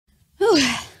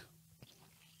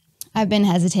I've been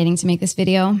hesitating to make this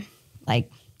video,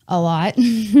 like a lot,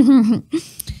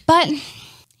 but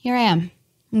here I am.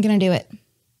 I'm going to do it,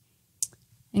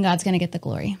 and God's going to get the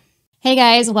glory. Hey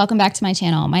guys, welcome back to my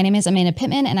channel. My name is Amanda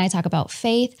Pittman, and I talk about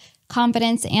faith,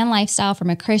 confidence, and lifestyle from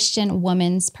a Christian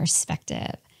woman's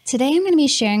perspective. Today, I'm going to be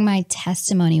sharing my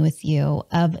testimony with you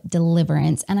of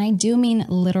deliverance, and I do mean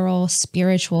literal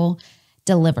spiritual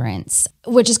deliverance.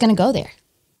 We're just going to go there.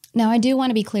 Now, I do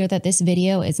want to be clear that this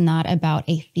video is not about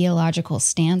a theological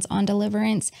stance on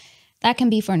deliverance. That can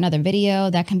be for another video.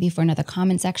 That can be for another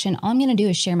comment section. All I'm going to do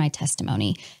is share my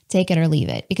testimony, take it or leave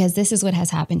it, because this is what has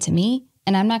happened to me,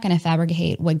 and I'm not going to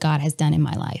fabricate what God has done in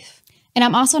my life. And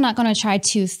I'm also not going to try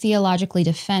to theologically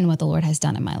defend what the Lord has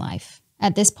done in my life.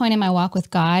 At this point in my walk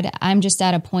with God, I'm just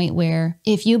at a point where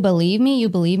if you believe me, you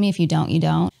believe me. If you don't, you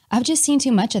don't. I've just seen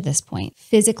too much at this point.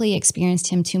 Physically experienced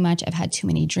him too much. I've had too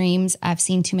many dreams. I've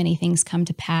seen too many things come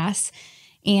to pass.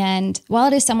 And while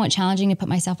it is somewhat challenging to put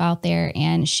myself out there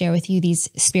and share with you these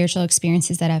spiritual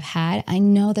experiences that I've had, I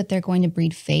know that they're going to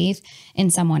breed faith in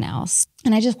someone else.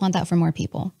 And I just want that for more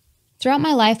people. Throughout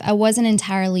my life, I wasn't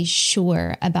entirely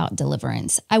sure about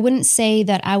deliverance. I wouldn't say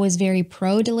that I was very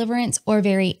pro-deliverance or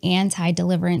very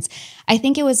anti-deliverance. I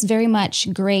think it was very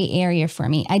much gray area for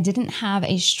me. I didn't have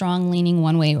a strong leaning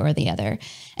one way or the other.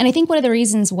 And I think one of the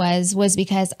reasons was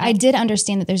because I did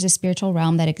understand that there's a spiritual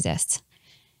realm that exists.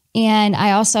 And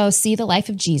I also see the life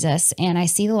of Jesus, and I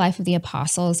see the life of the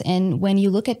apostles. And when you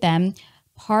look at them,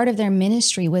 part of their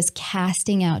ministry was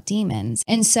casting out demons.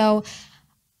 And so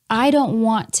I don't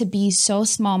want to be so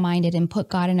small-minded and put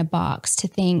God in a box to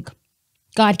think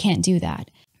God can't do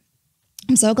that.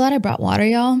 I'm so glad I brought water,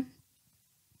 y'all.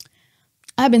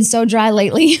 I've been so dry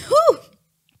lately.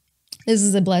 This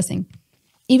is a blessing.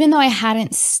 Even though I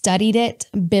hadn't studied it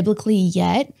biblically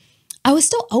yet, I was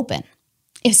still open.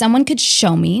 If someone could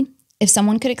show me, if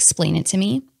someone could explain it to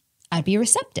me, I'd be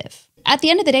receptive. At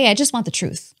the end of the day, I just want the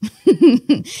truth.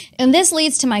 And this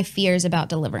leads to my fears about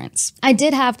deliverance. I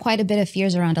did have quite a bit of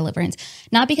fears around deliverance,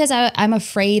 not because I'm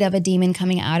afraid of a demon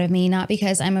coming out of me, not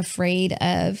because I'm afraid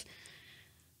of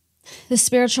the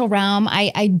spiritual realm.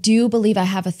 I do believe I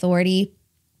have authority.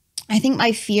 I think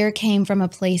my fear came from a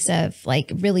place of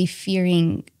like really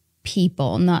fearing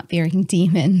people, not fearing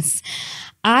demons.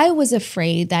 I was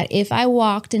afraid that if I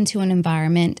walked into an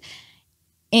environment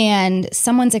and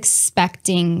someone's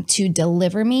expecting to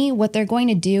deliver me, what they're going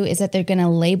to do is that they're going to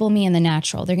label me in the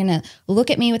natural. They're going to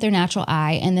look at me with their natural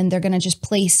eye, and then they're going to just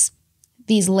place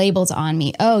these labels on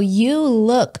me. Oh, you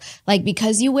look like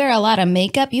because you wear a lot of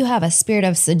makeup, you have a spirit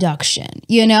of seduction,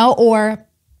 or,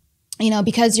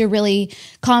 because you're really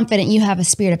confident, you have a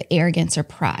spirit of arrogance or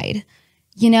pride.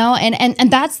 And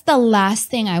that's the last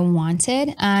thing I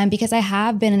wanted, because I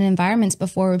have been in environments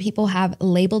before where people have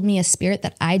labeled me a spirit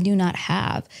that I do not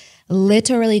have,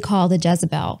 literally called a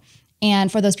Jezebel. And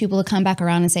for those people to come back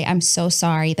around and say, I'm so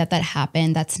sorry that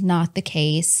happened. That's not the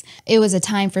case. It was a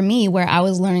time for me where I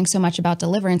was learning so much about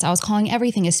deliverance. I was calling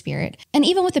everything a spirit. And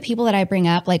even with the people that I bring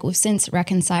up, like we've since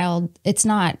reconciled, it's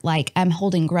not like I'm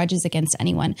holding grudges against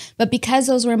anyone, but because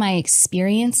those were my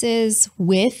experiences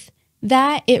with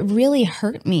that, it really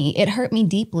hurt me. It hurt me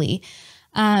deeply.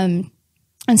 And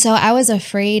so I was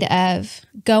afraid of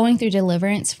going through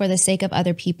deliverance for the sake of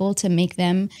other people to make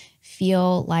them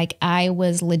feel like I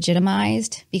was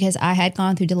legitimized because I had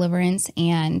gone through deliverance,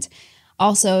 and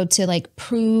also to like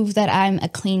prove that I'm a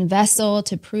clean vessel,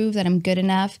 to prove that I'm good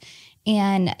enough.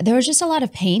 And there was just a lot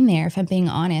of pain there, if I'm being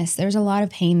honest. There's a lot of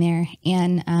pain there.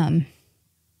 And,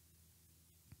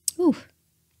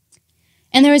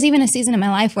 And there was even a season in my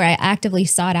life where I actively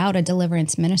sought out a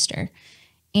deliverance minister,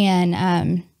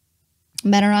 and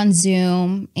met her on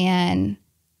Zoom, and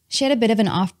she had a bit of an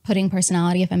off-putting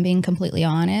personality, if I'm being completely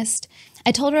honest.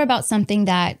 I told her about something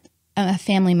that a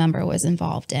family member was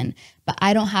involved in, but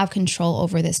I don't have control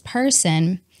over this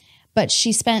person. But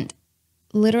she spent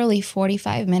literally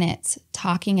 45 minutes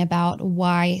talking about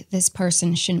why this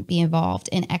person shouldn't be involved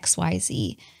in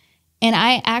XYZ. And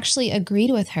I actually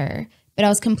agreed with her. But I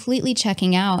was completely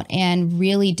checking out and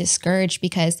really discouraged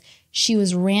because she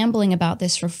was rambling about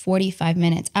this for 45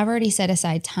 minutes. I've already set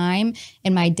aside time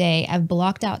in my day. I've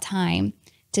blocked out time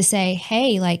to say,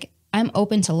 hey, like, I'm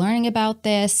open to learning about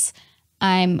this.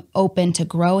 I'm open to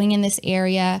growing in this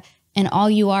area. And all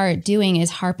you are doing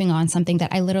is harping on something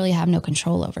that I literally have no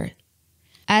control over.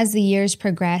 As the years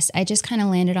progressed, I just kind of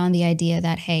landed on the idea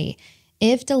that, hey,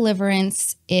 if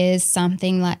deliverance is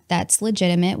something that's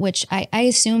legitimate, which I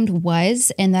assumed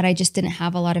was, and that I just didn't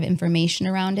have a lot of information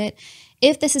around it,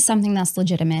 if this is something that's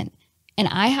legitimate, and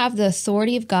I have the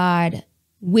authority of God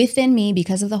within me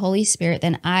because of the Holy Spirit,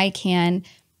 then I can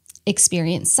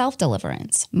experience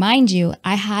self-deliverance. Mind you,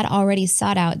 I had already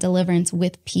sought out deliverance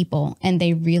with people and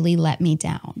they really let me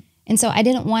down. And so I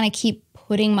didn't want to keep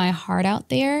putting my heart out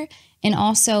there and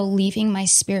also leaving my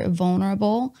spirit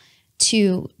vulnerable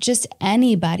to just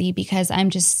anybody because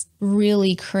I'm just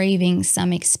really craving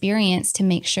some experience to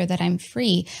make sure that I'm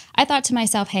free. I thought to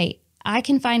myself, hey, I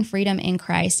can find freedom in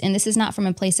Christ. And this is not from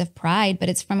a place of pride, but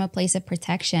it's from a place of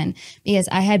protection because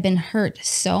I had been hurt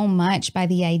so much by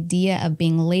the idea of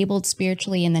being labeled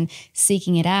spiritually and then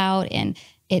seeking it out and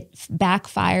it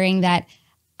backfiring that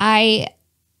I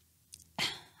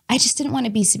just didn't want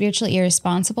to be spiritually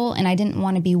irresponsible and I didn't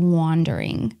want to be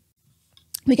wandering.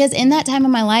 Because in that time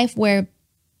of my life where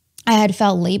I had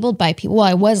felt labeled by people, well,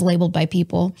 I was labeled by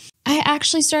people, I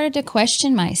actually started to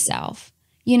question myself,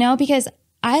 because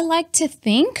I like to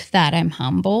think that I'm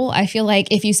humble. I feel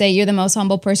like if you say you're the most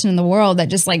humble person in the world, that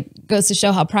just goes to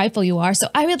show how prideful you are. So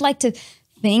I would like to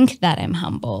think that I'm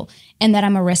humble and that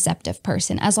I'm a receptive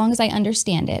person. As long as I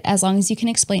understand it, as long as you can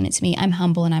explain it to me, I'm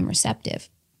humble and I'm receptive.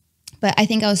 But I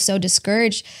think I was so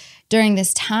discouraged during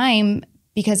this time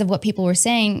because of what people were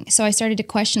saying. So I started to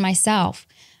question myself.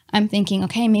 I'm thinking,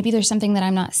 okay, maybe there's something that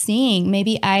I'm not seeing.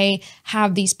 Maybe I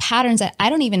have these patterns that I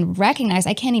don't even recognize.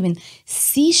 I can't even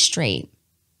see straight.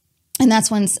 And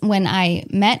that's when I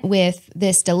met with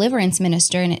this deliverance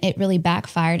minister and it really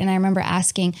backfired. And I remember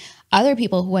asking other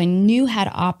people who I knew had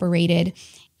operated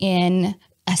in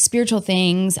spiritual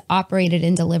things, operated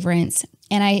in deliverance.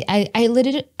 And I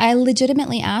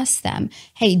legitimately asked them,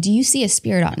 hey, do you see a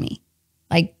spirit on me?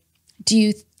 Do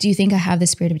you think I have the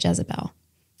spirit of Jezebel?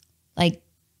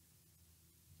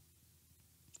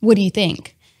 What do you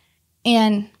think?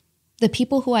 And the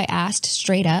people who I asked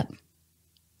straight up,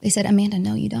 they said, Amanda,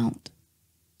 no, you don't.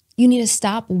 You need to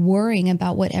stop worrying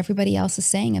about what everybody else is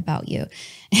saying about you.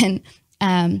 And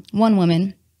one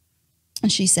woman,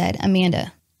 she said,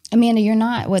 Amanda, you're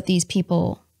not what these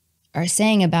people are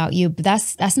saying about you, but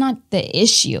that's not the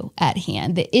issue at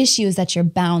hand. The issue is that you're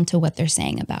bound to what they're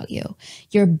saying about you.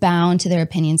 You're bound to their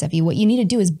opinions of you. What you need to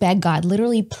do is beg God,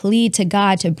 literally plead to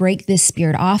God to break this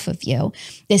spirit off of you,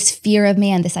 this fear of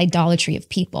man, this idolatry of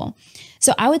people.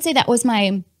 So I would say that was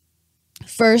my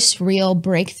first real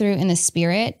breakthrough in the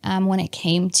spirit when it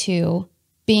came to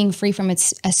being free from a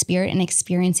spirit and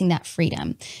experiencing that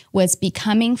freedom, was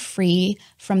becoming free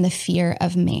from the fear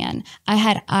of man. I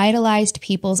had idolized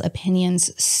people's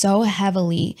opinions so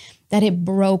heavily that it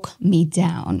broke me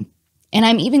down. And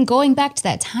I'm even going back to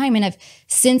that time and I've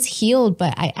since healed,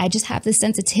 but I just have this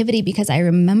sensitivity because I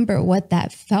remember what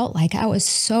that felt like. I was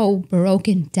so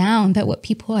broken down by what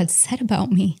people had said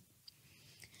about me.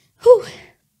 Whew.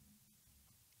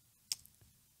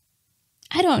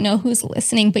 I don't know who's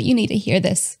listening, but you need to hear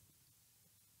this.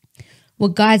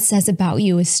 What God says about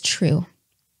you is true.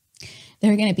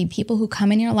 There are going to be people who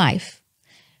come in your life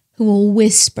who will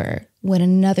whisper what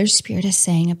another spirit is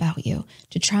saying about you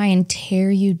to try and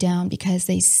tear you down because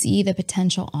they see the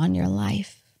potential on your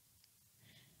life.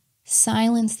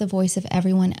 Silence the voice of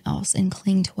everyone else and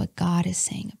cling to what God is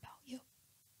saying about you.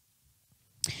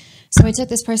 So I took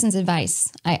this person's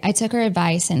advice. I took her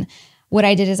advice, and what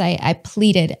I did is I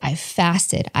pleaded, I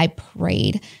fasted, I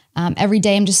prayed. Every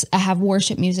day I have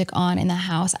worship music on in the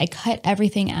house. I cut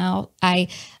everything out. I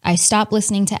stopped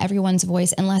listening to everyone's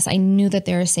voice unless I knew that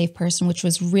they're a safe person, which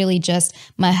was really just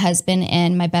my husband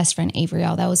and my best friend,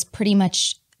 Avriel. That was pretty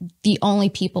much the only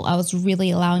people I was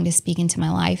really allowing to speak into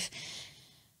my life.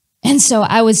 And so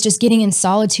I was just getting in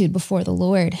solitude before the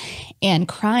Lord and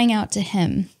crying out to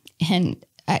him and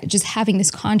just having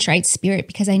this contrite spirit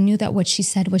because I knew that what she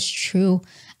said was true.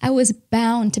 I was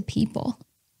bound to people.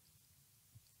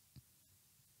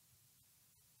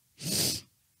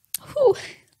 Whew.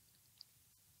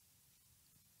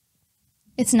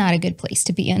 It's not a good place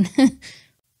to be in.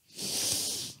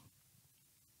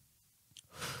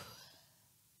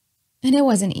 And it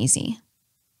wasn't easy.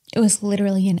 It was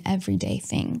literally an everyday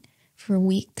thing for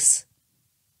weeks.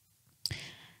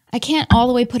 I can't all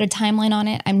the way put a timeline on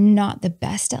it. I'm not the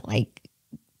best at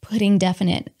putting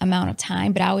definite amount of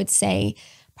time, but I would say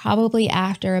probably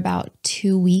after about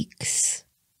 2 weeks,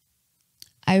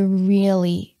 I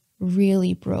really,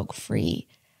 really broke free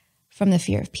from the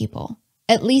fear of people,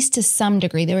 at least to some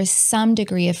degree. There was some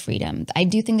degree of freedom. I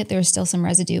do think that there was still some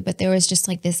residue, but there was just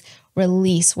this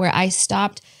release where I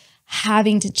stopped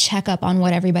having to check up on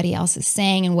what everybody else is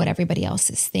saying and what everybody else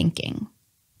is thinking.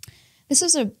 This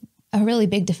was a really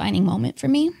big defining moment for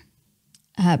me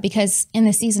because in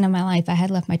the season of my life, I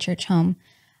had left my church home.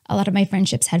 A lot of my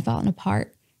friendships had fallen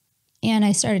apart. And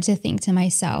I started to think to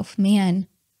myself, man,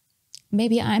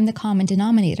 maybe I'm the common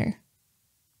denominator.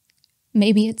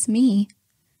 Maybe it's me.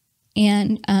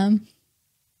 And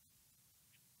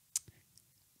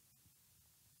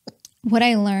what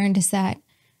I learned is that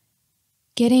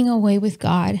getting away with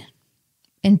God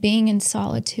and being in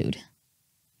solitude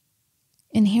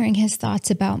and hearing his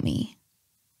thoughts about me,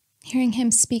 hearing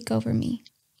him speak over me,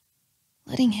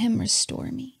 letting him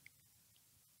restore me.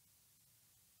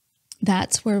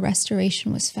 That's where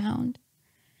restoration was found.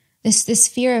 This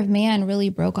fear of man really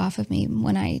broke off of me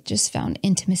when I just found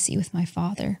intimacy with my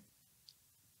Father.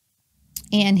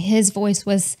 And his voice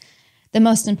was the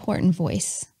most important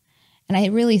voice. And I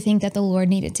really think that the Lord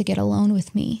needed to get alone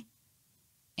with me.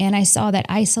 And I saw that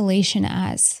isolation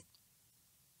as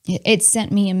it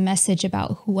sent me a message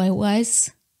about who I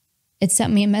was. It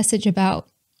sent me a message about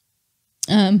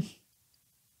my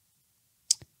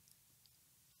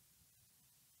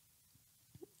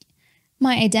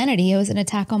identity. It was an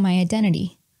attack on my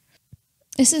identity.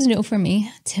 This is new for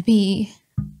me to be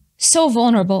so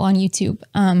vulnerable on YouTube.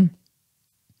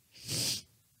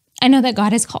 I know that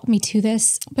God has called me to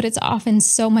this, but it's often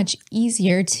so much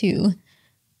easier to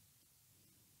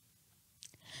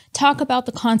talk about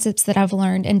the concepts that I've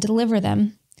learned and deliver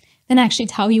them than actually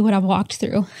tell you what I've walked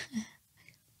through.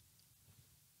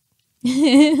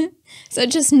 So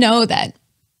just know that,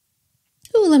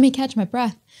 let me catch my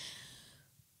breath.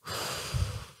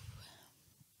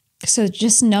 So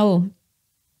just know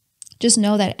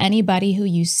that anybody who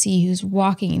you see who's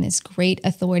walking in this great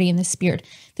authority in the Spirit,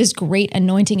 this great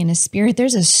anointing in the Spirit,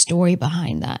 there's a story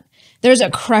behind that. There's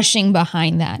a crushing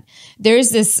behind that. There's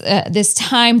this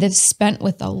time that's spent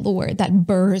with the Lord that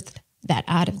birthed that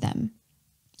out of them.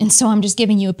 And so I'm just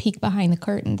giving you a peek behind the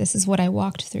curtain. This is what I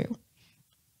walked through.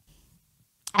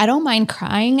 I don't mind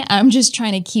crying. I'm just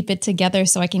trying to keep it together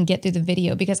so I can get through the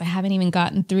video because I haven't even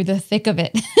gotten through the thick of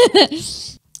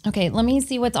it. Okay, let me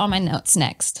see what's on my notes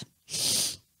next.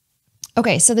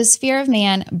 Okay, so this fear of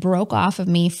man broke off of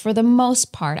me for the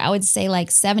most part. I would say like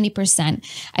 70%.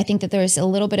 I think that there's a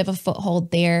little bit of a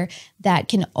foothold there that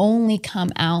can only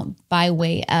come out by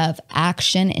way of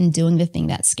action and doing the thing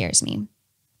that scares me.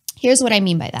 Here's what I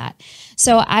mean by that.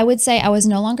 So I would say I was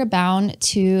no longer bound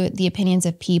to the opinions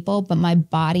of people, but my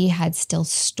body had still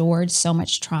stored so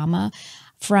much trauma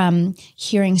from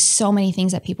hearing so many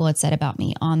things that people had said about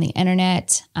me on the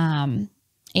internet,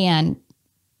 and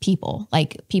people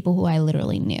who I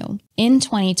literally knew. In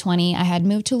 2020, I had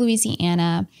moved to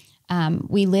Louisiana.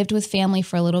 We lived with family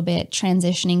for a little bit,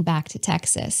 transitioning back to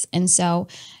Texas. And so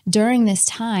during this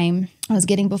time, I was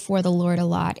getting before the Lord a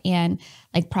lot and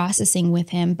like processing with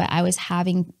him, but I was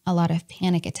having a lot of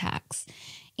panic attacks.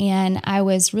 And I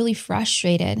was really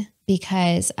frustrated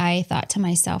because I thought to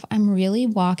myself, I'm really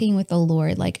walking with the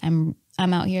Lord. Like I'm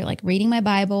out here like reading my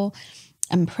Bible,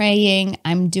 I'm praying,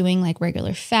 I'm doing like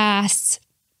regular fasts.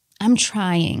 I'm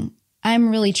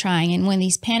really trying. And when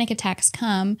these panic attacks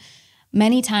come,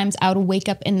 many times I would wake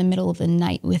up in the middle of the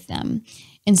night with them.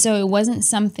 And so it wasn't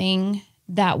something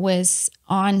that was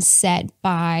onset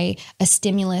by a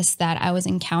stimulus that I was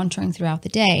encountering throughout the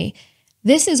day.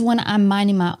 This is when I'm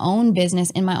minding my own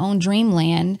business in my own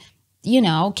dreamland,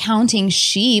 counting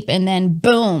sheep, and then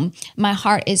boom, my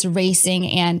heart is racing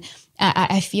and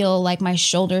I feel like my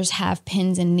shoulders have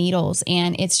pins and needles,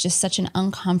 and it's just such an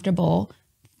uncomfortable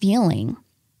feeling.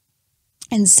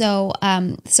 And so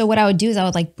what I would do is I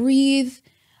would like breathe,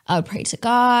 I would pray to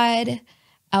God,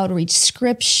 I would read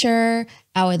scripture,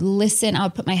 I would listen, I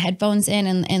would put my headphones in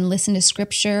and listen to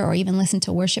scripture or even listen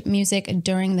to worship music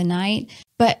during the night.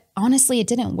 But honestly, it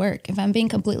didn't work. If I'm being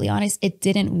completely honest, it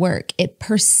didn't work. It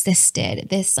persisted,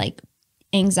 this like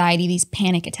anxiety, these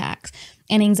panic attacks.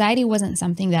 And anxiety wasn't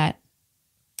something that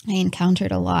I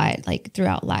encountered a lot like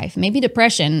throughout life. Maybe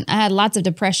depression. I had lots of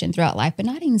depression throughout life, but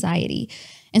not anxiety.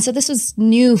 And so this was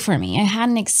new for me. I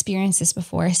hadn't experienced this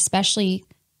before, especially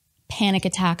panic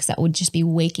attacks that would just be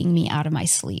waking me out of my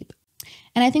sleep.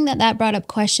 And I think that brought up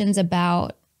questions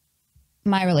about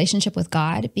my relationship with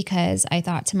God, because I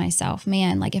thought to myself,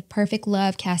 man, like if perfect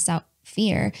love casts out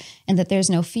fear, and that there's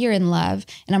no fear in love,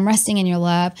 and I'm resting in your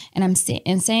love, and I'm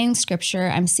saying scripture,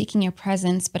 I'm seeking your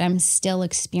presence, but I'm still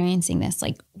experiencing this.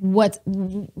 Like what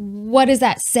does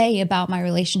that say about my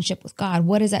relationship with God?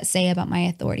 What does that say about my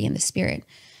authority in the Spirit?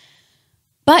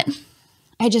 But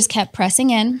I just kept pressing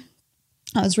in.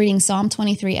 I was reading Psalm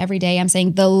 23 every day. I'm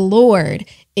saying, the Lord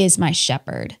is my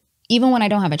shepherd. Even when I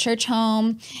don't have a church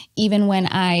home, even when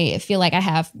I feel like I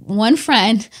have one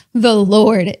friend, the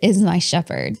Lord is my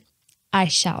shepherd. I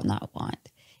shall not want.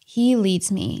 He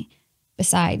leads me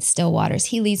beside still waters.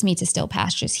 He leads me to still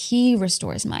pastures. He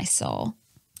restores my soul.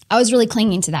 I was really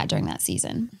clinging to that during that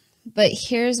season. But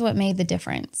here's what made the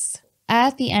difference.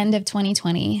 At the end of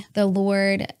 2020, the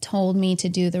Lord told me to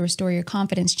do the Restore Your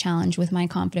Confidence Challenge with my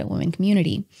Confident Women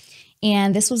community.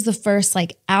 And this was the first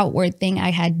like outward thing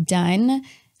I had done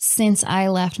since I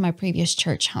left my previous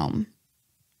church home.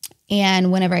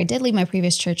 And whenever I did leave my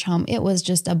previous church home, it was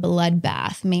just a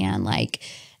bloodbath, man. Like,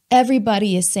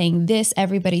 everybody is saying this,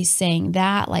 everybody's saying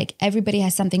that, like everybody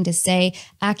has something to say.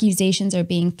 Accusations are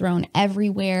being thrown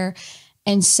everywhere.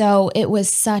 And so it was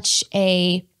such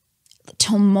a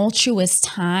tumultuous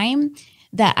time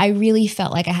that I really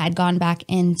felt like I had gone back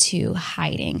into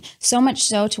hiding. So much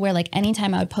so to where like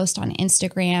anytime I would post on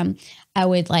Instagram, I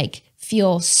would like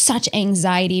feel such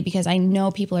anxiety because I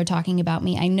know people are talking about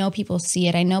me. I know people see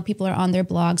it. I know people are on their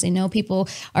blogs. I know people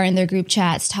are in their group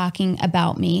chats talking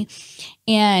about me.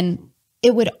 And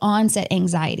it would onset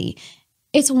anxiety.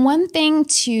 It's one thing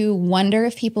to wonder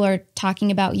if people are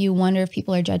talking about you, wonder if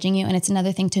people are judging you, and it's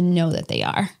another thing to know that they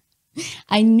are.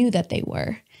 I knew that they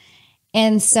were.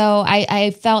 And so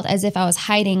I felt as if I was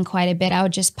hiding quite a bit. I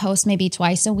would just post maybe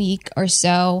twice a week or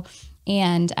so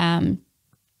and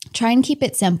try and keep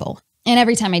it simple. And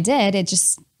every time I did, it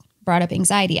just brought up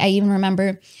anxiety. I even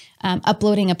remember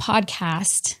uploading a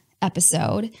podcast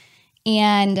episode,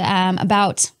 and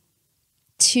about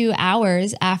 2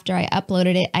 hours after I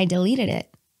uploaded it, I deleted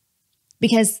it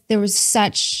because there was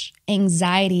such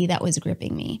anxiety that was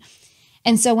gripping me.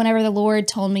 And so whenever the Lord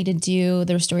told me to do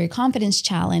the Restore Your Confidence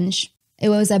Challenge, it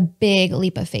was a big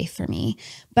leap of faith for me.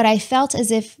 But I felt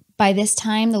as if by this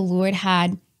time the Lord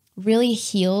had really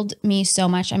healed me so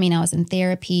much. I mean, I was in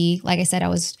therapy. Like I said, I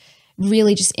was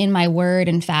really just in my word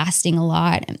and fasting a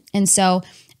lot. And so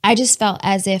I just felt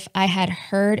as if I had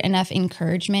heard enough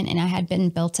encouragement and I had been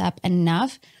built up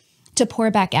enough to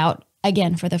pour back out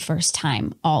again for the first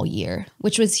time all year,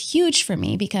 which was huge for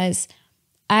me because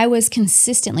I was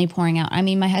consistently pouring out. I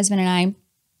mean, my husband and I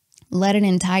led an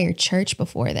entire church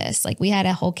before this. Like, we had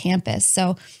a whole campus.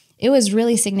 So it was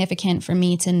really significant for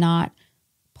me to not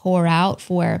pour out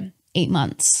for 8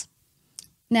 months.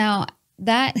 Now,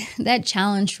 that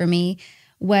challenge for me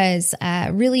was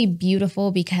really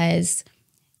beautiful because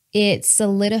it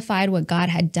solidified what God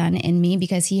had done in me,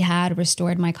 because he had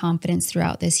restored my confidence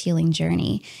throughout this healing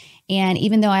journey. And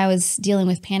even though I was dealing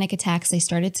with panic attacks, they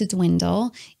started to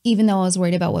dwindle. Even though I was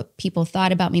worried about what people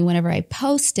thought about me whenever I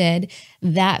posted,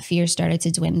 that fear started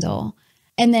to dwindle.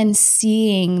 And then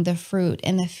seeing the fruit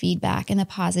and the feedback and the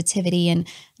positivity and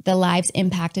the lives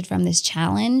impacted from this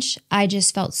challenge, I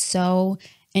just felt so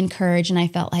encouraged. And I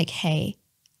felt like, hey,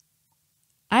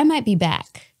 I might be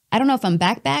back. I don't know if I'm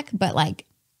back, but like,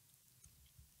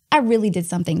 I really did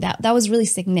something that was really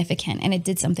significant, and it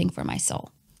did something for my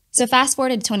soul. So fast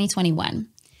forward to 2021.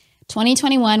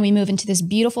 2021, we move into this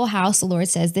beautiful house. The Lord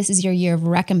says, this is your year of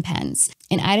recompense.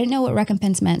 And I didn't know what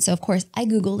recompense meant. So of course I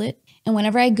Googled it. And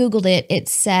whenever I Googled it, it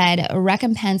said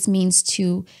recompense means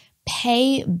to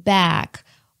pay back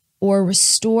or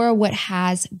restore what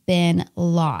has been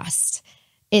lost.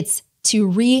 It's to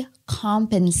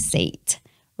recompensate,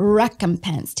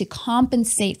 recompense, to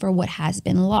compensate for what has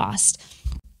been lost.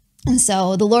 And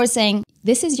so the Lord's saying,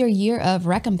 this is your year of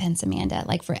recompense, Amanda.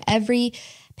 Like, for every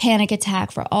panic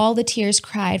attack, for all the tears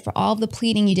cried, for all the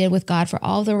pleading you did with God, for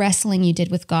all the wrestling you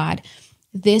did with God,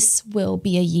 this will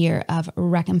be a year of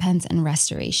recompense and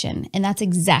restoration. And that's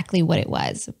exactly what it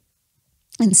was.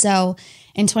 And so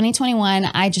in 2021,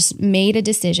 I just made a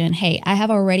decision. Hey, I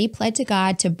have already pled to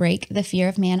God to break the fear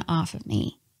of man off of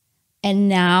me. And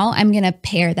now I'm going to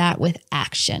pair that with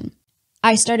action.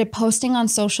 I started posting on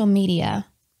social media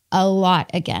a lot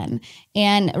again.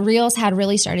 And Reels had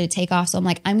really started to take off. So I'm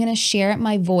like, I'm going to share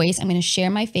my voice. I'm going to share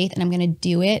my faith, and I'm going to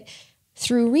do it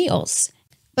through Reels.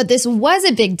 But this was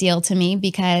a big deal to me,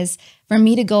 because for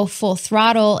me to go full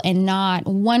throttle and not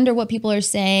wonder what people are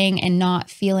saying and not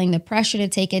feeling the pressure to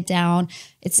take it down,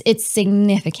 it's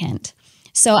significant.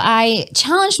 So I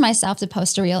challenged myself to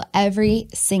post a reel every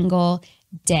single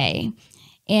day.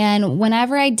 And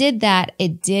whenever I did that,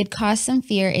 it did cause some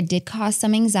fear. It did cause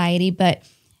some anxiety, but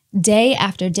day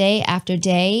after day after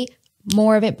day,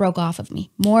 more of it broke off of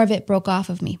me. More of it broke off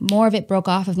of me. More of it broke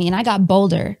off of me. And I got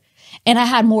bolder, and I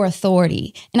had more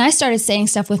authority. And I started saying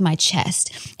stuff with my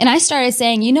chest. And I started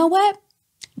saying, you know what?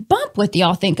 Bump what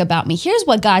y'all think about me. Here's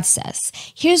what God says.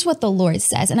 Here's what the Lord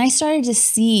says. And I started to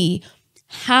see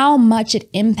how much it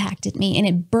impacted me. And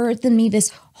it birthed in me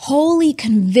this holy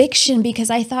conviction, because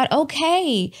I thought,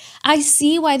 okay, I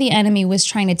see why the enemy was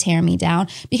trying to tear me down,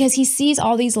 because he sees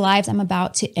all these lives I'm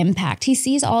about to impact. He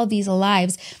sees all of these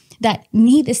lives that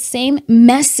need the same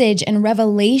message and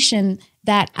revelation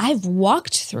that I've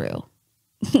walked through.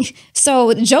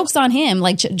 So joke's on him,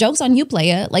 like joke's on you,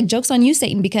 playa, like joke's on you,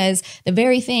 Satan, because the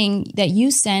very thing that you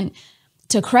sent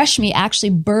to crush me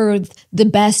actually birthed the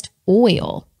best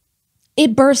oil.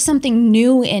 It birthed something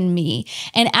new in me.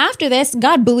 And after this,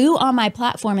 God blew on my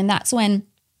platform. And that's when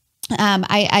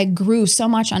I grew so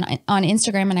much on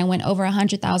Instagram, and I went over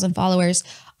 100,000 followers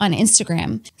on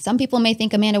Instagram. Some people may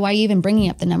think, Amanda, why are you even bringing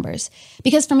up the numbers?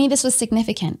 Because for me, this was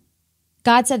significant.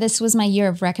 God said this was my year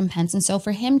of recompense. And so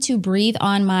for him to breathe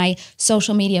on my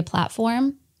social media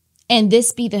platform and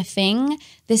this be the thing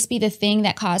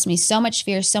that caused me so much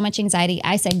fear, so much anxiety,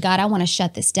 I said, God, I want to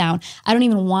shut this down. I don't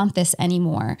even want this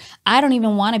anymore. I don't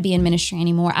even want to be in ministry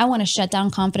anymore. I want to shut down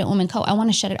Confident Woman Co. I want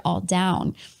to shut it all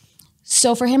down.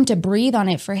 So for him to breathe on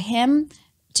it, for him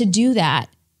to do that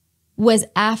was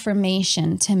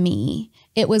affirmation to me.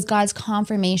 It was God's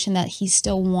confirmation that he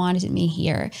still wanted me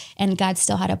here, and God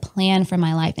still had a plan for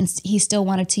my life, and he still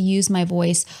wanted to use my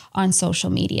voice on social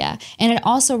media. And it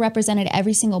also represented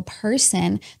every single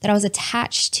person that I was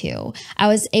attached to. I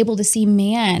was able to see,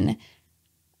 man,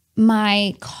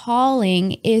 my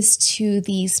calling is to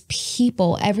these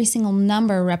people. Every single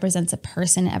number represents a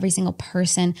person. Every single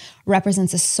person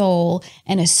represents a soul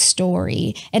and a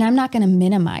story. And I'm not going to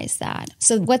minimize that.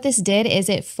 So what this did is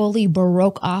it fully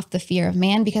broke off the fear of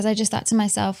man, because I just thought to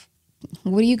myself,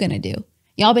 what are you going to do?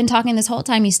 Y'all been talking this whole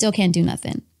time. You still can't do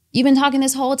nothing. You've been talking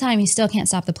this whole time. You still can't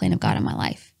stop the plan of God in my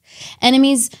life.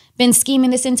 Enemy's been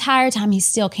scheming this entire time. He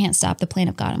still can't stop the plan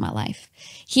of God in my life.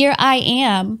 Here I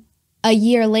am, a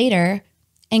year later,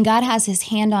 and God has his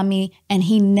hand on me, and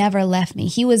he never left me.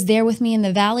 He was there with me in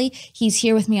the valley. He's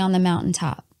here with me on the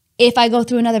mountaintop. If I go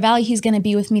through another valley, he's going to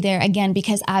be with me there again,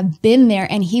 because I've been there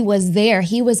and he was there.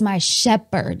 He was my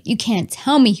shepherd. You can't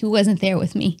tell me he wasn't there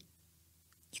with me.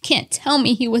 You can't tell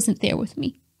me he wasn't there with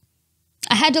me.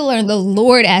 I had to learn the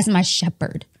Lord as my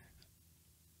shepherd.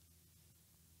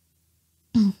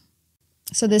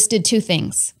 So this did two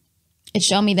things. It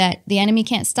showed me that the enemy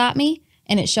can't stop me,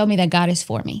 and it showed me that God is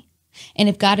for me. And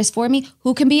if God is for me,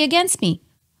 who can be against me?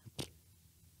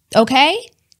 Okay?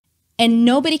 And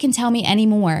nobody can tell me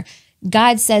anymore,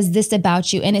 God says this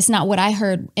about you, and it's not what I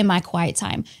heard in my quiet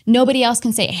time. Nobody else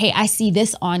can say, hey, I see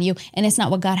this on you, and it's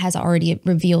not what God has already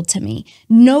revealed to me.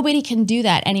 Nobody can do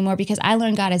that anymore, because I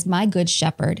learned God as my good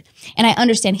shepherd, and I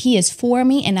understand he is for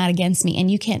me and not against me,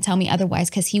 and you can't tell me otherwise,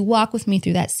 because he walked with me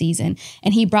through that season,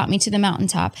 and he brought me to the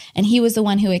mountaintop, and he was the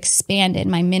one who expanded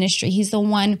my ministry. He's the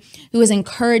one who has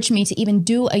encouraged me to even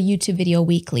do a YouTube video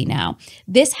weekly now.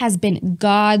 This has been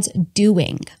God's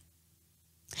doing.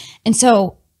 And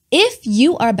so if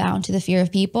you are bound to the fear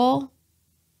of people,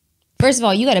 first of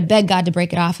all, you got to beg God to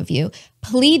break it off of you.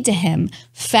 Plead to him,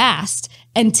 fast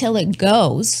until it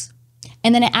goes,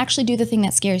 and then actually do the thing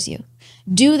that scares you.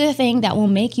 Do the thing that will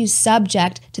make you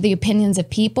subject to the opinions of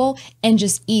people, and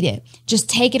just eat it. Just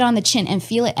take it on the chin and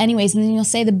feel it anyways. And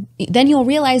then you'll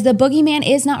realize the boogeyman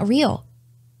is not real.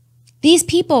 These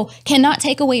people cannot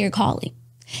take away your calling.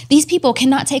 These people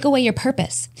cannot take away your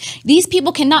purpose. These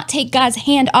people cannot take God's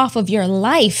hand off of your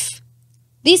life.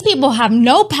 These people have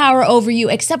no power over you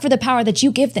except for the power that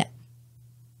you give them.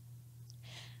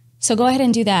 So go ahead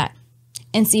and do that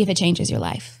and see if it changes your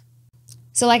life.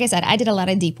 So like I said, I did a lot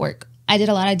of deep work. I did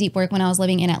a lot of deep work when I was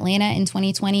living in Atlanta in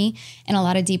 2020, and a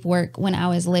lot of deep work when I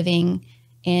was living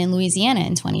in Louisiana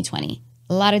in 2020.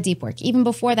 A lot of deep work. Even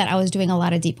before that, I was doing a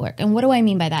lot of deep work. And what do I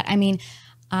mean by that? I mean,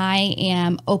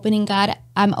 I'm opening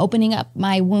up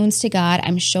my wounds to God.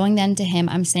 I'm showing them to him.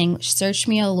 I'm saying, search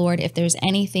me, O Lord. If there's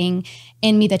anything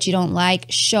in me that you don't like,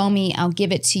 show me. I'll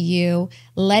give it to you.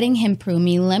 Letting him prove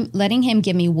me, letting him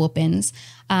give me whoopings,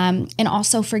 and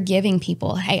also forgiving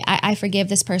people. Hey, I forgive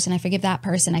this person. I forgive that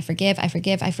person. I forgive.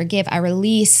 I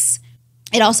release.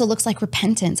 It also looks like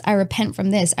repentance. I repent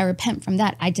from this. I repent from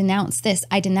that. I denounce this.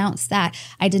 I denounce that.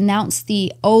 I denounce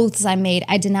the oaths I made.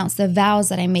 I denounce the vows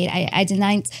that I made. I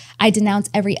denounce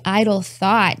every idle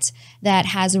thought that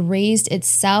has raised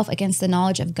itself against the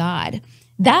knowledge of God.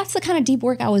 That's the kind of deep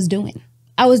work I was doing.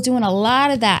 I was doing a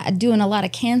lot of that, doing a lot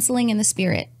of canceling in the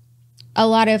spirit, a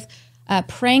lot of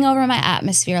praying over my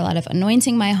atmosphere, a lot of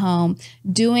anointing my home,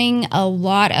 doing a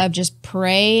lot of just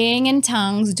praying in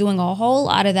tongues, doing a whole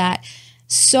lot of that.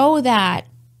 So that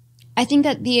I think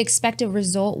that the expected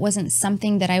result wasn't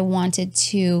something that I wanted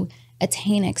to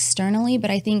attain externally, but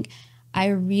I think I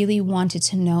really wanted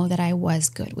to know that I was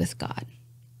good with God.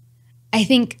 I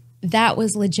think that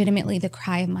was legitimately the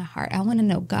cry of my heart. I want to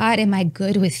know, God, am I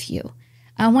good with you?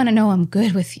 I want to know I'm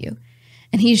good with you.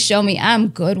 And he showed me I'm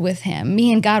good with him.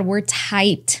 Me and God, we're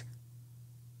tight.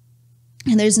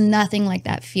 And there's nothing like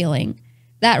that feeling,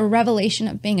 that revelation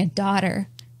of being a daughter,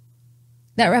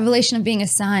 that revelation of being a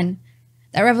son,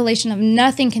 that revelation of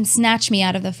nothing can snatch me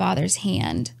out of the Father's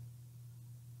hand.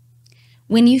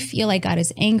 When you feel like God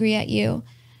is angry at you,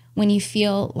 when you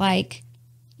feel like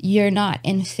you're not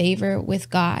in favor with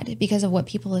God because of what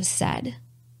people have said,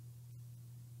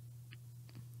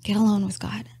 get alone with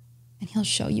God and he'll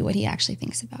show you what he actually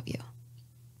thinks about you.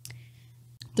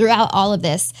 Throughout all of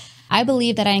this, I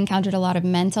believe that I encountered a lot of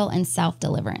mental and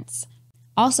self-deliverance.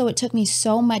 Also, it took me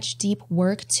so much deep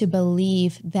work to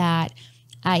believe that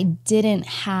I didn't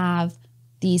have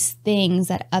these things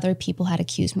that other people had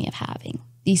accused me of having,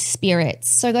 these spirits.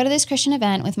 So I go to this Christian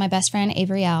event with my best friend,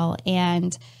 Avriel,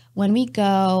 and when we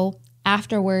go,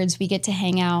 afterwards, we get to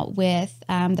hang out with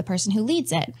the person who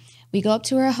leads it. We go up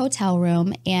to her hotel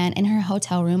room, and in her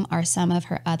hotel room are some of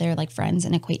her other like friends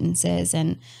and acquaintances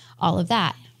and all of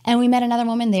that. And we met another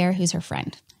woman there who's her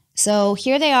friend. So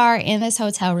here they are in this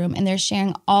hotel room, and they're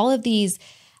sharing all of these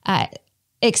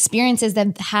experiences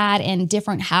they've had in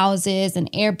different houses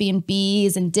and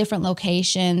Airbnbs and different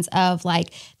locations of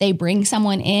like they bring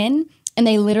someone in and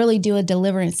they literally do a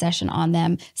deliverance session on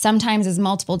them. Sometimes it's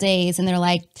multiple days, and they're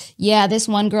like, yeah, this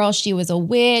one girl, she was a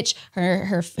witch.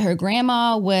 Her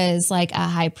grandma was like a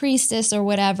high priestess or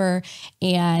whatever,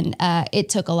 and it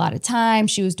took a lot of time.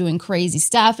 She was doing crazy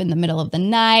stuff in the middle of the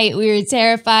night. We were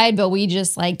terrified, but we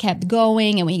just like kept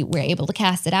going, and we were able to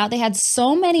cast it out. They had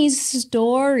so many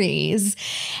stories,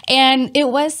 and it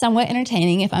was somewhat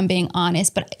entertaining, if I'm being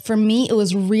honest. But for me, it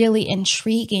was really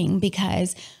intriguing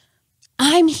because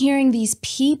I'm hearing these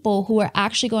people who are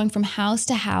actually going from house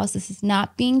to house. This is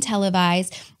not being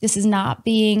televised. This is not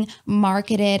being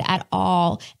marketed at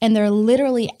all. And they're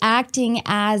literally acting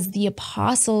as the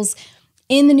apostles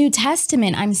in the New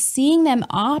Testament. I'm seeing them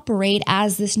operate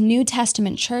as this New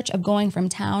Testament church of going from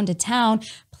town to town,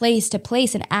 place to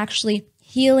place, and actually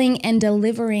healing and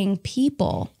delivering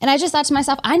people. And I just thought to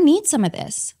myself, I need some of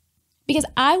this because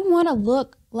I want to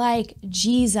look like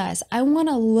Jesus. I want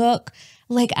to look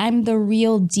like I'm the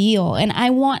real deal, and I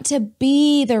want to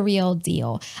be the real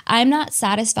deal. I'm not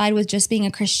satisfied with just being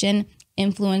a Christian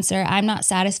influencer. I'm not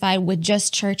satisfied with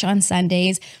just church on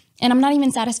Sundays, and I'm not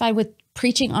even satisfied with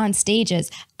preaching on stages.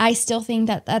 I still think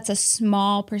that that's a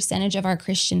small percentage of our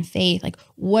Christian faith. Like,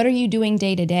 what are you doing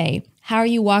day to day? How are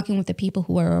you walking with the people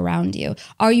who are around you?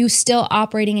 Are you still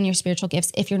operating in your spiritual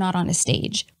gifts if you're not on a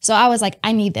stage? So I was like,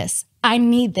 I need this. I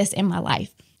need this in my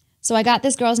life. So I got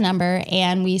this girl's number,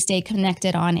 and we stayed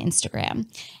connected on Instagram.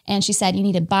 And she said, you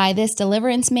need to buy this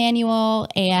deliverance manual,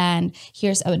 and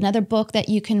here's another book that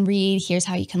you can read. Here's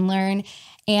how you can learn.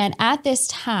 And at this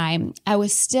time, I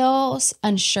was still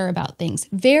unsure about things.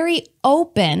 Very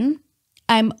open.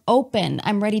 I'm open.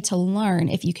 I'm ready to learn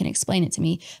if you can explain it to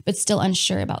me, but still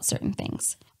unsure about certain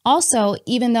things. Also,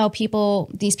 even though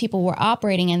these people were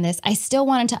operating in this, I still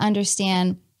wanted to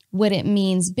understand what it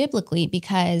means biblically,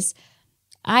 because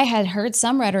I had heard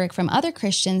some rhetoric from other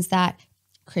Christians that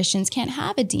Christians can't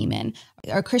have a demon,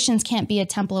 or Christians can't be a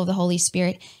temple of the Holy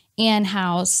Spirit and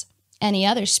house any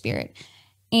other spirit.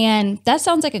 And that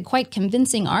sounds like a quite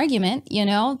convincing argument,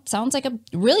 sounds like a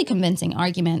really convincing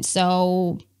argument.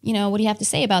 So, what do you have to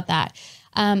say about that?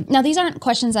 Now, these aren't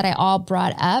questions that I all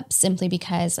brought up simply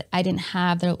because I didn't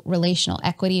have the relational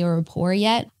equity or rapport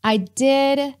yet. I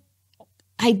did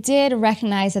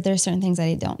recognize that there's certain things that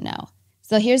I don't know.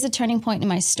 So here's the turning point in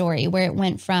my story where it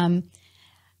went from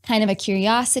kind of a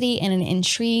curiosity and an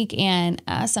intrigue and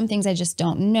some things I just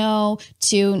don't know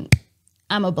to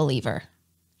I'm a believer.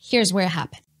 Here's where it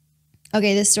happened.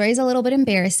 Okay, this story is a little bit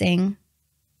embarrassing.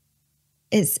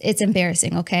 It's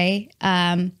embarrassing, okay?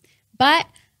 But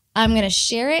I'm going to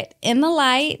share it in the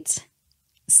light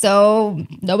so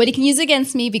nobody can use it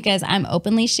against me because I'm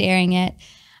openly sharing it.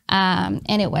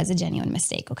 And it was a genuine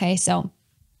mistake, okay? So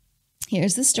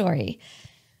here's the story.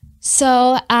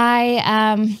 So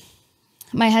my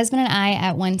husband and I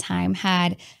at one time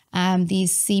had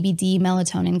these CBD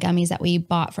melatonin gummies that we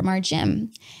bought from our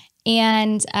gym.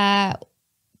 And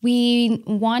we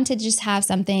wanted to just have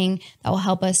something that will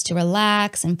help us to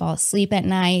relax and fall asleep at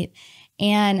night.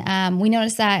 And we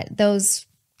noticed that those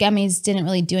gummies didn't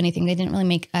really do anything. They didn't really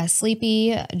make us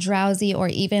sleepy, drowsy, or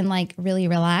even like really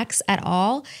relax at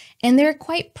all. And they're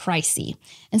quite pricey.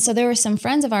 And so there were some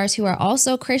friends of ours who are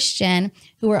also Christian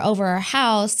who were over our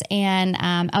house. And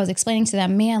I was explaining to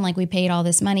them, man, like we paid all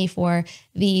this money for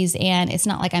these and it's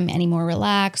not like I'm any more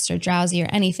relaxed or drowsy or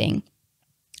anything.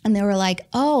 And they were like,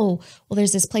 oh, well,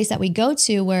 there's this place that we go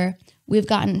to where we've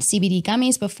gotten CBD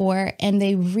gummies before and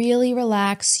they really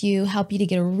relax you, help you to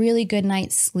get a really good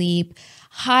night's sleep.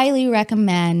 Highly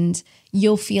recommend.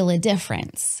 You'll feel a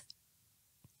difference.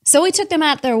 So we took them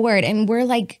at their word and we're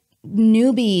like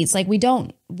newbies. Like we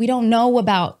don't know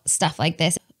about stuff like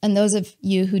this. And those of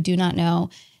you who do not know,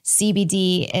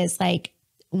 CBD is like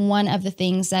one of the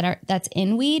things that's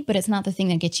in weed, but it's not the thing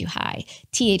that gets you high.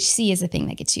 THC is the thing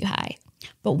that gets you high.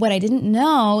 But what I didn't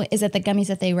know is that the gummies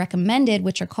that they recommended,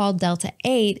 which are called Delta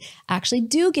 8, actually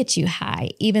do get you high,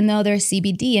 even though they're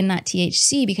CBD and not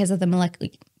THC because of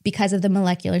the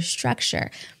molecular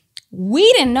structure.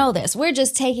 We didn't know this. We're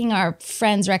just taking our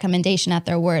friend's recommendation at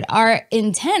their word. Our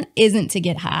intent isn't to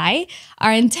get high.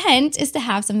 Our intent is to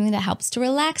have something that helps to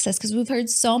relax us, because we've heard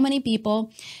so many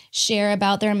people share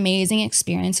about their amazing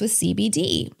experience with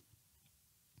CBD.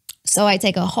 So I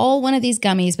take a whole one of these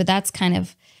gummies, but that's kind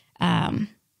of,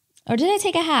 or did I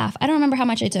take a half? I don't remember how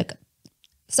much I took.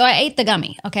 So I ate the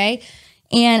gummy, okay?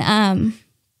 And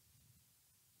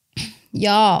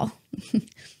y'all,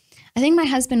 I think my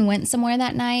husband went somewhere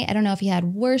that night. I don't know if he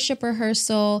had worship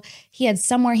rehearsal. He had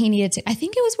somewhere he needed to. I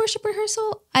think it was worship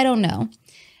rehearsal. I don't know.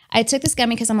 I took this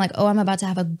gummy because I'm like, oh, I'm about to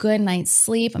have a good night's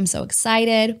sleep. I'm so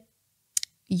excited.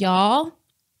 Y'all,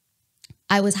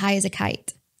 I was high as a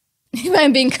kite. If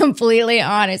I'm being completely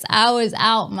honest, I was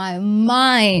out my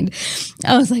mind.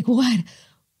 I was like, what?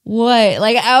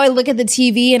 Like, I would look at the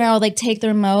TV and I would like take the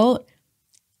remote,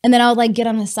 and then I would like get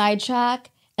on the sidetrack.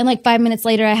 And like 5 minutes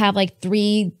later, I have like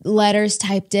 3 letters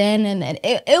typed in, and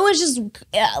it was just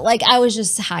like, I was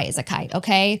just high as a kite,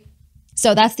 okay?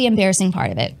 So that's the embarrassing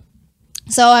part of it.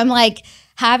 So I'm like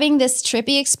having this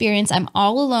trippy experience. I'm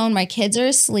all alone. My kids are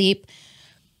asleep.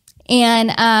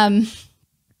 And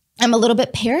I'm a little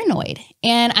bit paranoid.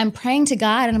 And I'm praying to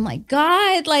God, and I'm like,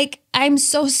 God, like, I'm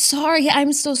so sorry.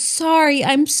 I'm so sorry.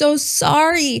 I'm so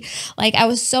sorry. Like, I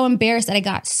was so embarrassed that I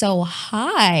got so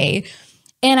high.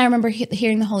 And I remember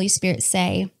hearing the Holy Spirit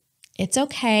say, it's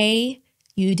okay.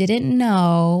 You didn't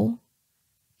know.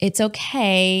 It's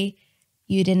okay.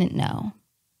 You didn't know.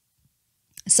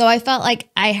 So I felt like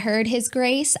I heard his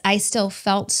grace. I still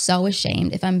felt so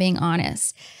ashamed, if I'm being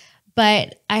honest.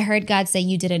 But I heard God say,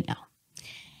 you didn't know.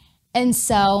 And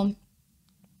so,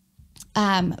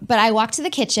 but I walked to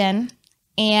the kitchen,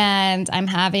 and I'm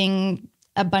having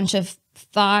a bunch of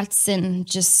thoughts and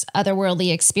just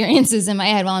otherworldly experiences in my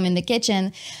head while I'm in the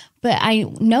kitchen. But I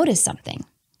noticed something.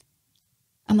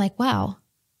 I'm like, wow,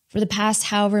 for the past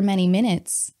however many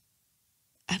minutes,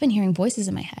 I've been hearing voices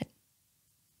in my head.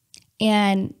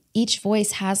 And each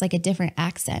voice has like a different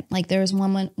accent. Like there was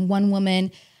one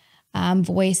woman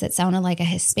voice that sounded like a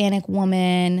Hispanic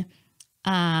woman.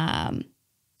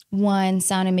 One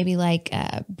sounded maybe like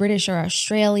British or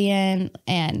Australian,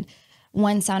 and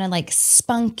one sounded like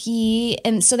spunky.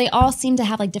 And so they all seemed to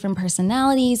have like different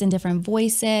personalities and different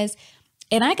voices.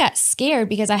 And I got scared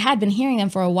because I had been hearing them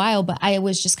for a while, but I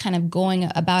was just kind of going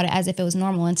about it as if it was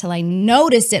normal until I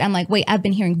noticed it. I'm like, wait, I've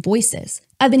been hearing voices.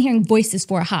 I've been hearing voices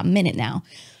for a hot minute now.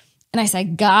 And I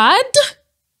said, God,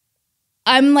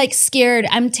 I'm like scared.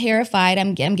 I'm terrified.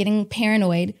 I'm getting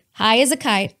paranoid, high as a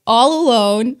kite, all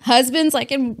alone. Husband's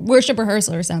like in worship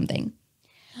rehearsal or something.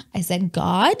 I said,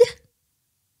 God,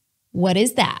 what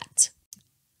is that?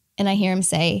 And I hear him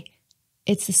say,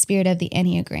 it's the spirit of the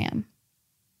Enneagram.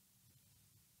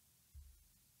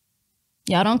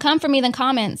 Y'all don't come for me in the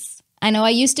comments. I know I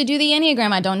used to do the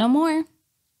Enneagram. I don't know more.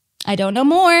 I don't know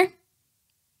more.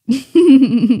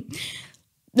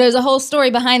 There's a whole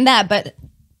story behind that, but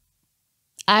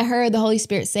I heard the Holy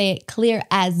Spirit say it clear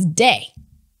as day.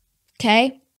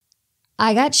 Okay?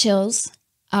 I got chills.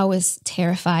 I was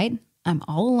terrified. I'm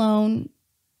all alone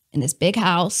in this big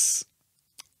house.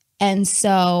 And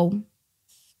so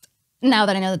now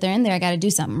that I know that they're in there, I got to do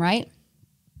something, right?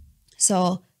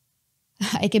 So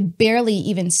I could barely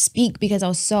even speak because I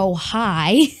was so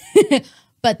high.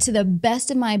 But to the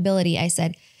best of my ability, I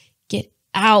said, get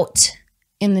out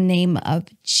in the name of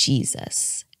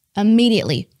Jesus.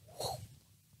 Immediately,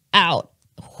 out,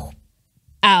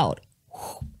 out,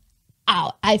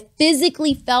 out. I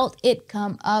physically felt it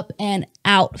come up and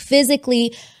out,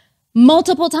 physically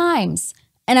multiple times.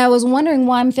 And I was wondering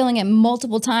why I'm feeling it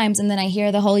multiple times. And then I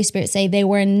hear the Holy Spirit say, there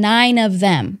were 9 of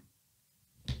them.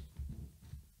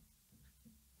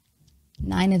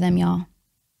 9 of them, y'all.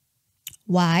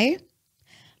 Why?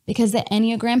 Because the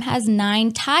Enneagram has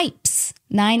 9 types,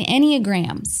 9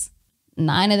 Enneagrams.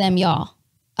 9 of them, y'all.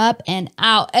 Up and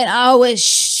out. And I was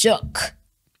shook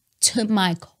to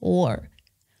my core.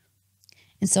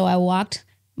 And so I walked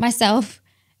myself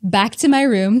back to my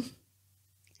room.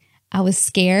 I was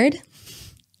scared.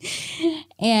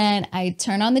 And I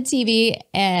turned on the TV,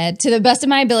 and to the best of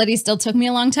my ability, still took me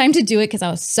a long time to do it because I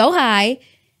was so high.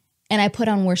 And I put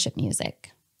on worship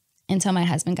music until my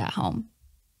husband got home.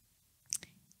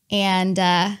 And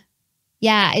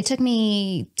yeah, it took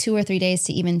me 2 or 3 days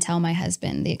to even tell my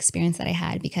husband the experience that I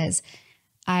had because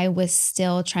I was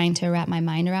still trying to wrap my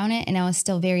mind around it, and I was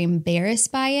still very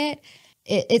embarrassed by it.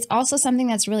 It's also something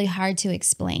that's really hard to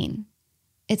explain.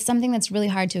 It's something that's really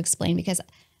hard to explain because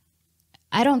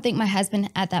I don't think my husband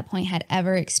at that point had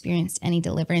ever experienced any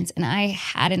deliverance, and I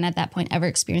hadn't at that point ever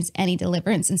experienced any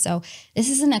deliverance. And so this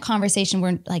isn't a conversation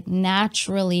we're like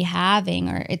naturally having,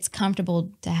 or it's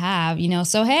comfortable to have,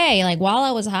 So, hey, like while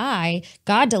I was high,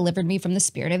 God delivered me from the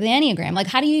spirit of the Enneagram. Like,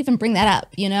 how do you even bring that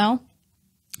up,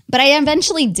 But I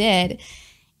eventually did.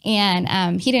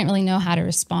 And he didn't really know how to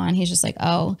respond. He's just like,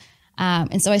 oh.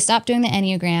 And so I stopped doing the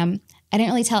Enneagram. I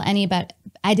didn't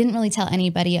really tell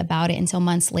anybody about it until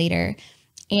months later.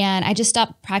 And I just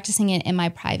stopped practicing it in my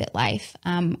private life.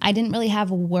 I didn't really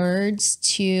have words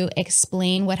to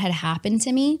explain what had happened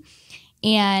to me.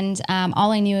 And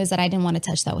all I knew is that I didn't want to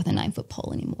touch that with a 9-foot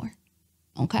pole anymore.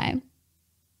 Okay.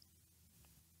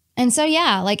 And so,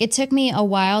 yeah, like it took me a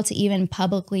while to even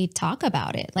publicly talk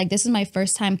about it. Like this is my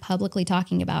first time publicly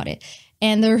talking about it.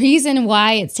 And the reason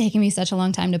why it's taken me such a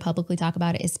long time to publicly talk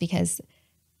about it is because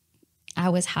I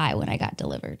was high when I got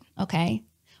delivered. Okay.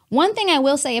 One thing I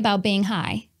will say about being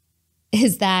high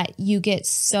is that you get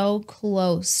so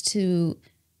close to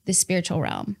the spiritual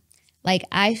realm. Like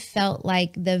I felt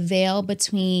like the veil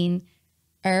between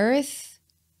earth,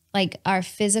 like our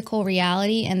physical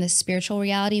reality, and the spiritual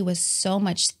reality was so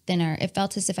much thinner. It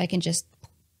felt as if I can just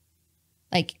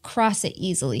like cross it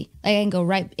easily. Like I can go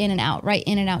right in and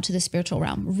out to the spiritual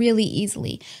realm really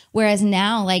easily. Whereas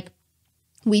now, like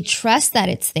we trust that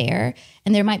it's there,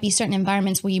 and there might be certain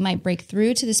environments where you might break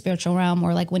through to the spiritual realm,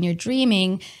 or like when you're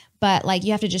dreaming, but like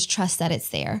you have to just trust that it's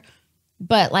there.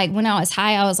 But like when I was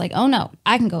high, I was like, oh no,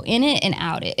 I can go in it and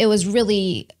out it. It was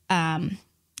really,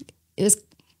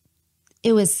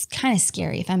 it was kind of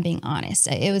scary, if I'm being honest.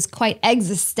 It was quite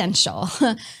existential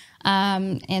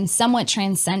and somewhat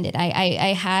transcended.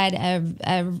 I had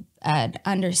an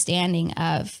understanding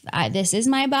of this is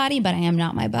my body, but I am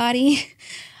not my body.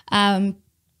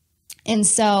 And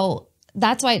so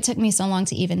that's why it took me so long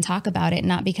to even talk about it,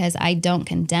 not because I don't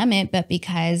condemn it, but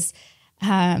because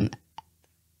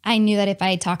I knew that if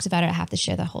I talked about it, I have to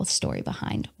share the whole story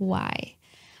behind why.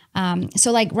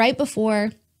 So like right before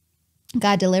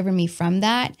God delivered me from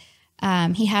that,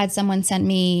 he had someone send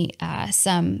me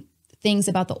some things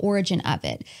about the origin of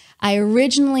it. I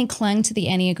originally clung to the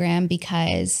Enneagram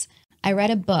because I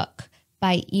read a book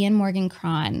by Ian Morgan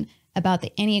Cron about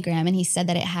the Enneagram, and he said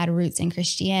that it had roots in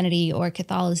Christianity or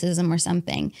Catholicism or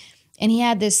something. And he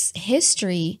had this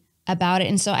history about it.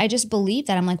 And so I just believed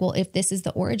that. I'm like, well, if this is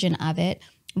the origin of it,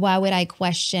 why would I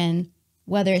question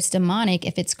whether it's demonic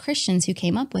if it's Christians who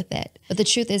came up with it? But the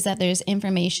truth is that there's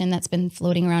information that's been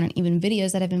floating around, and even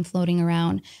videos that have been floating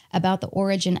around about the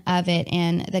origin of it,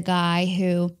 and the guy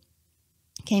who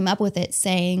came up with it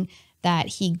saying that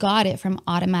he got it from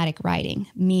automatic writing,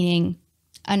 meaning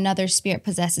another spirit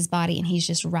possessed his body and he's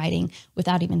just writing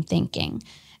without even thinking.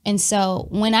 And so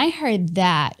when I heard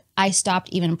that, I stopped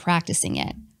even practicing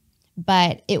it.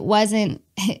 But it wasn't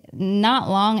not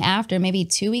long after, maybe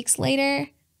 2 weeks later,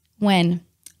 when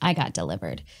I got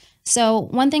delivered. So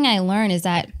one thing I learned is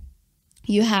that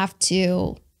you have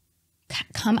to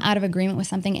come out of agreement with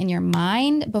something in your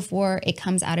mind before it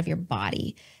comes out of your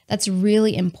body. That's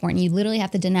really important. You literally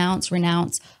have to denounce,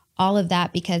 renounce all of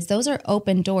that, because those are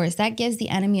open doors. That gives the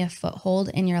enemy a foothold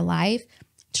in your life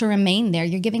to remain there.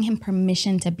 You're giving him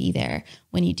permission to be there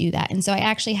when you do that. And so I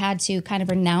actually had to kind of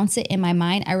renounce it in my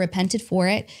mind. I repented for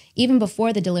it. Even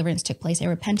before the deliverance took place, I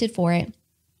repented for it.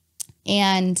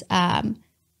 And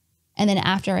then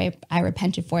after I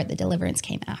repented for it, the deliverance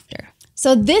came after.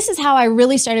 So this is how I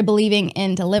really started believing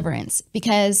in deliverance,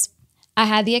 because I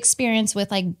had the experience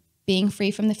with like being free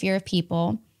from the fear of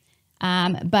people.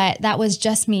 But that was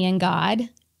just me and God.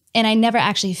 And I never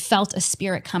actually felt a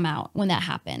spirit come out when that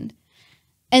happened.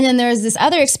 And then there's this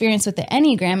other experience with the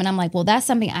Enneagram. And I'm like, well, that's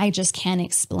something I just can't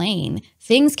explain.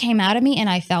 Things came out of me and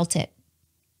I felt it.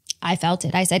 I felt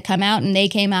it. I said, come out, and they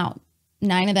came out.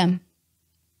 9 of them.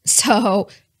 So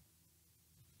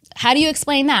how do you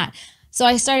explain that? So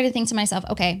I started to think to myself,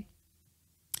 okay,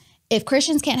 if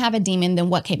Christians can't have a demon, then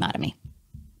what came out of me?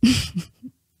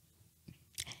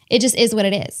 It just is what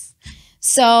it is.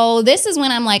 So this is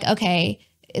when I'm like, okay,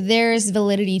 there's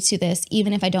validity to this,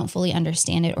 even if I don't fully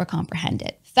understand it or comprehend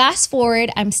it. Fast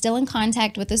forward, I'm still in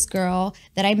contact with this girl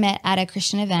that I met at a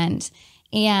Christian event.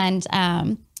 And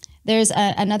there's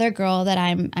another girl that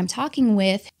I'm talking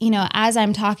with. You know, as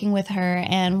I'm talking with her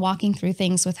and walking through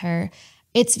things with her,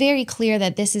 it's very clear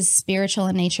that this is spiritual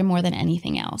in nature more than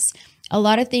anything else. A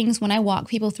lot of things, when I walk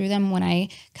people through them, when I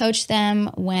coach them,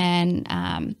 when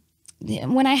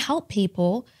I help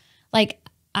people, like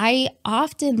I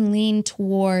often lean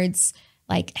towards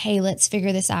like, hey, let's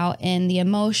figure this out in the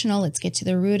emotional. Let's get to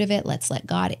the root of it. Let's let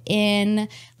God in.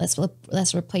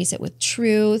 Let's replace it with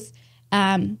truth.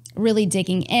 really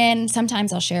digging in.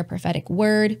 Sometimes I'll share a prophetic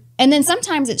word. And then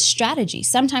sometimes it's strategy.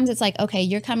 Sometimes it's like, okay,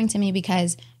 you're coming to me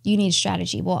because you need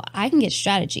strategy. Well, I can get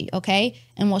strategy, okay?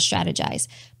 And we'll strategize.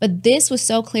 But this was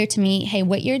so clear to me. Hey,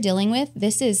 what you're dealing with,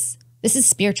 this is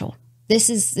spiritual. These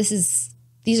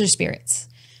are spirits.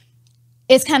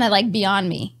 It's kind of like beyond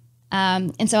me.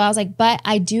 And so I was like, but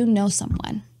I do know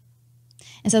someone.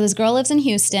 And so this girl lives in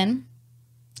Houston.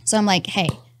 So I'm like, hey,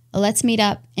 let's meet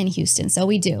up in Houston. So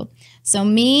we do. So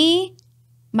me,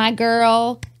 my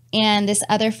girl, and this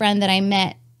other friend that I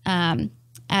met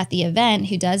at the event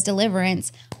who does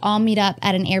deliverance all meet up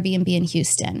at an Airbnb in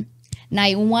Houston.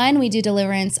 Night one, we do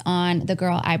deliverance on the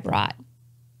girl I brought.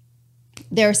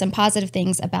 There are some positive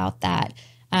things about that.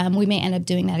 We may end up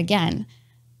doing that again.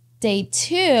 Day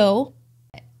two,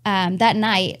 that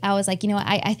night, I was like, you know what,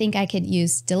 I think I could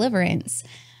use deliverance.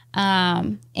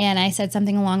 And I said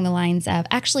something along the lines of,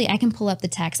 actually, I can pull up the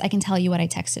text. I can tell you what I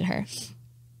texted her.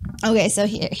 Okay, so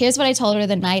here's what I told her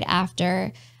the night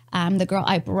after the girl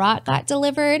I brought got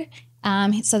delivered.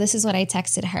 So this is what I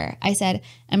texted her. I said,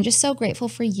 I'm just so grateful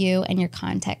for you and your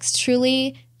context.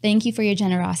 Truly, thank you for your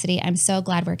generosity. I'm so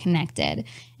glad we're connected.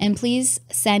 And please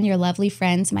send your lovely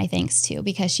friends my thanks too,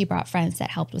 because she brought friends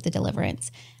that helped with the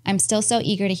deliverance. I'm still so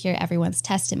eager to hear everyone's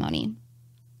testimony.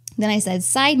 Then I said,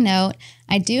 side note,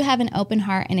 I do have an open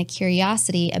heart and a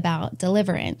curiosity about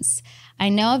deliverance. I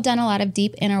know I've done a lot of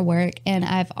deep inner work, and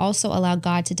I've also allowed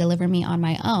God to deliver me on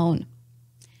my own.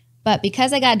 But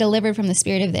because I got delivered from the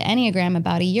spirit of the Enneagram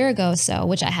about a year ago or so,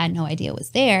 which I had no idea was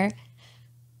there,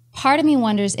 part of me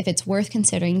wonders if it's worth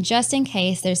considering just in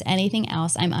case there's anything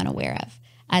else I'm unaware of.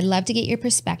 I'd love to get your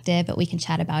perspective, but we can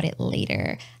chat about it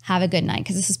later. Have a good night,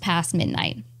 because this is past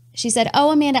midnight. She said,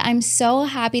 oh, Amanda, I'm so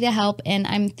happy to help, and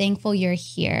I'm thankful you're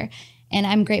here, and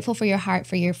I'm grateful for your heart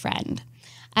for your friend.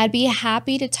 I'd be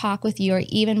happy to talk with you or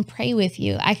even pray with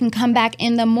you. I can come back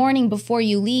in the morning before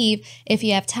you leave if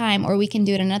you have time, or we can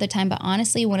do it another time. But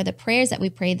honestly, one of the prayers that we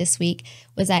prayed this week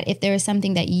was that if there is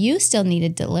something that you still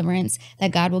needed deliverance,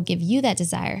 that God will give you that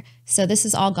desire. So this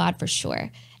is all God for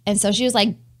sure. And so she was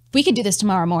like, we could do this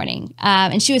tomorrow morning.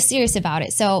 And she was serious about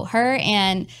it. So her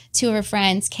and two of her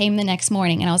friends came the next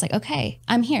morning, and I was like, okay,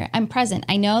 I'm here. I'm present.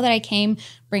 I know that I came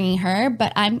bringing her,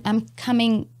 but I'm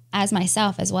coming as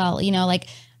myself as well. You know, like,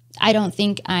 I don't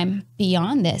think I'm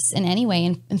beyond this in any way.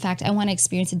 And in fact, I want to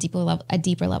experience a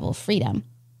deeper level of freedom.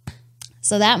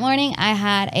 So that morning I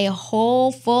had a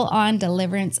whole full-on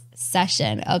deliverance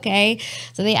session, okay?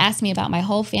 So they asked me about my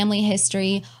whole family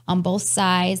history on both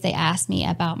sides. They asked me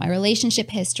about my relationship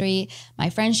history,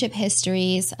 my friendship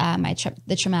histories,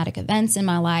 the traumatic events in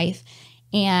my life.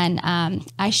 And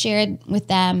I shared with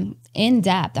them in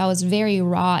depth. I was very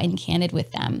raw and candid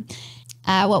with them.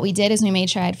 What we did is we made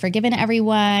sure I'd forgiven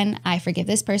everyone. I forgive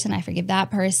this person. I forgive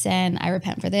that person. I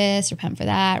repent for this, repent for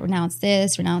that, renounce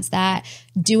this, renounce that,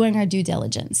 doing our due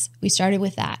diligence. We started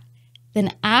with that.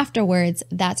 Then afterwards,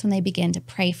 that's when they begin to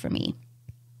pray for me.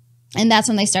 And that's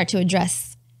when they start to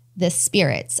address the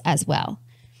spirits as well.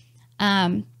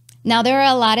 Now, there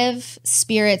are a lot of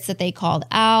spirits that they called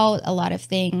out, a lot of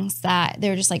things that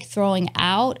they're just like throwing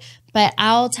out. But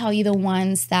I'll tell you the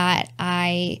ones that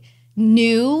I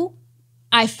knew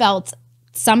I felt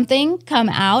something come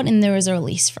out and there was a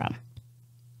release from.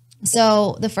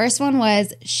 So the first one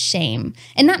was shame,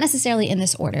 and not necessarily in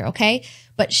this order, okay?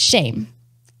 But shame.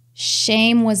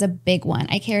 Shame was a big one.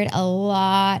 I carried a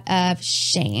lot of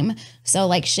shame. So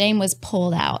like shame was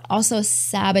pulled out. Also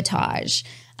sabotage.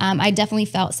 I definitely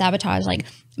felt sabotage, like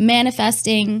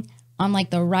manifesting on like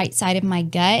the right side of my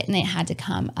gut, and it had to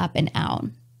come up and out.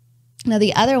 Now,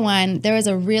 the other one,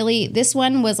 this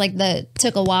one was like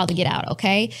took a while to get out,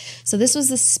 okay? So this was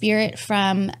the spirit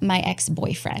from my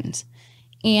ex-boyfriend.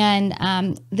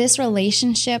 And this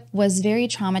relationship was very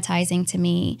traumatizing to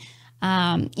me,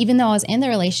 even though I was in the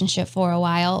relationship for a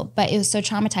while, but it was so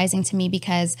traumatizing to me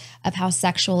because of how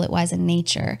sexual it was in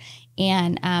nature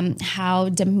and how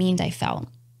demeaned I felt.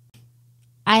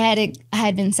 I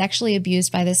had been sexually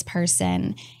abused by this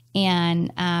person,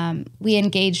 and we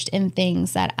engaged in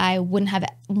things that I wouldn't have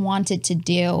wanted to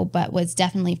do, but was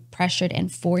definitely pressured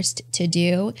and forced to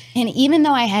do. And even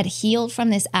though I had healed from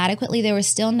this adequately, there was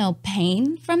still no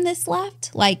pain from this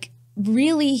left. Like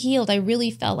really healed. I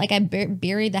really felt like I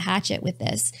buried the hatchet with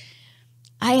this.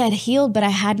 I had healed, but I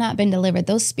had not been delivered.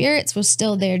 Those spirits were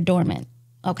still there dormant,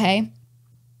 okay?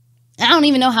 I don't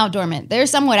even know how dormant. They're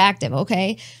somewhat active,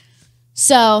 okay?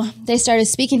 So they started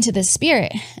speaking to this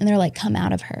spirit, and they're like, come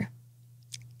out of her.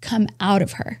 Come out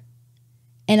of her.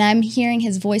 And I'm hearing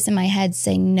his voice in my head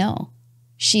say, no,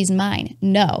 she's mine.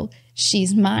 No,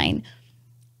 she's mine.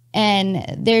 And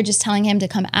they're just telling him to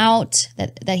come out,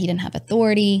 that he didn't have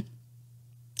authority.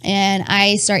 And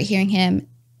I start hearing him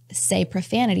say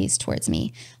profanities towards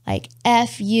me, like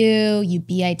F you, you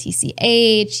bitch,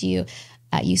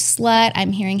 you slut.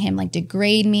 I'm hearing him like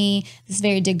degrade me, this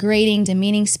very degrading,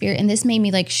 demeaning spirit. And this made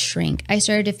me like shrink. I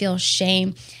started to feel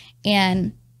shame.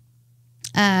 And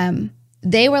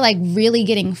they were like really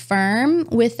getting firm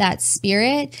with that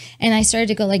spirit. And I started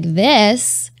to go like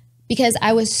this because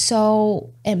I was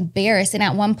so embarrassed. And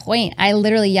at one point I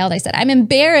literally yelled, I said, I'm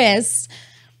embarrassed.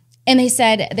 And they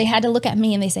said, they had to look at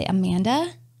me and they say,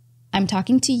 Amanda, I'm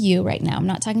talking to you right now. I'm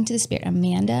not talking to the spirit.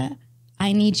 Amanda,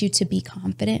 I need you to be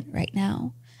confident right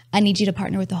now. I need you to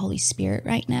partner with the Holy Spirit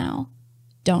right now.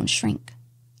 Don't shrink.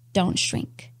 Don't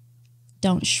shrink.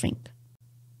 Don't shrink.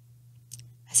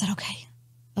 I said, okay.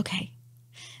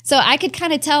 So I could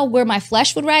kind of tell where my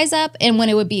flesh would rise up and when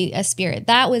it would be a spirit.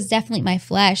 That was definitely my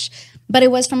flesh, but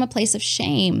it was from a place of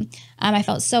shame. I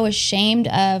felt so ashamed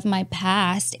of my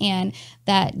past and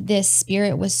that this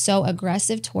spirit was so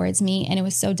aggressive towards me and it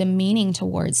was so demeaning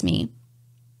towards me.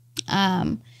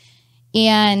 And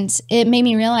it made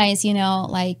me realize, you know,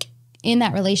 like in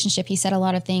that relationship, he said a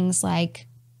lot of things like,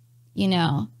 you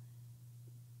know,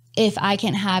 if I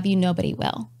can't have you, nobody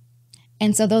will.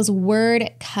 And so those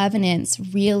word covenants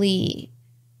really,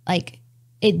 like,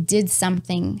 it did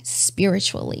something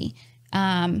spiritually.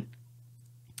 And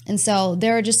so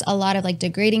there are just a lot of like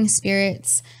degrading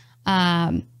spirits,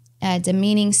 a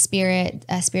demeaning spirit,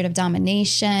 a spirit of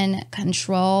domination,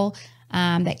 control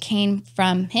that came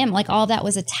from him. Like all that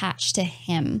was attached to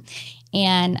him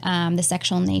and the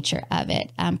sexual nature of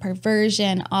it,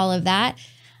 perversion, all of that.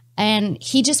 And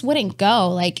he just wouldn't go.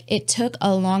 Like it took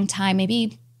a long time,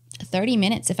 maybe 30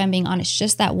 minutes, if I'm being honest,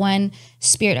 just that one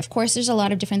spirit. Of course, there's a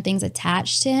lot of different things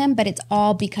attached to him, but it's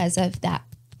all because of that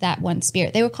one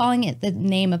spirit. They were calling it the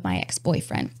name of my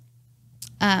ex-boyfriend.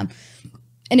 And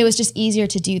it was just easier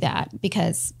to do that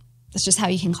because that's just how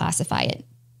you can classify it.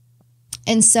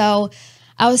 And so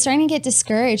I was starting to get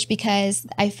discouraged because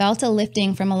I felt a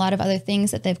lifting from a lot of other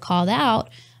things that they've called out,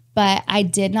 but I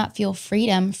did not feel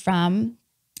freedom from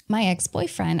my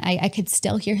ex-boyfriend. I could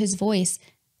still hear his voice,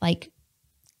 like,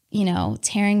 you know,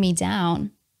 tearing me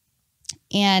down.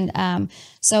 And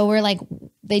so we're like,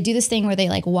 they do this thing where they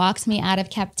like walked me out of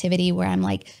captivity, where I'm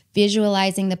like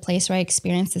visualizing the place where I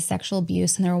experienced the sexual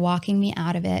abuse, and they're walking me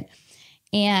out of it.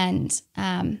 And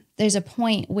there's a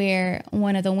point where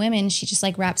one of the women, she just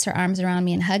like wraps her arms around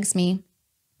me and hugs me.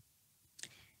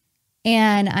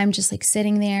 And I'm just like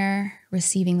sitting there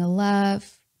receiving the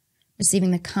love,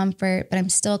 receiving the comfort, but I'm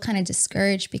still kind of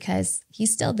discouraged because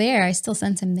he's still there. I still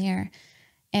sense him there.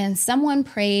 And someone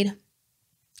prayed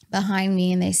behind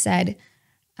me and they said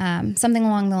something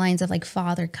along the lines of like,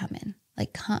 Father, come in.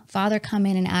 Like, Father, come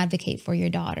in and advocate for your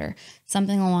daughter.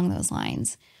 Something along those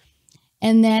lines.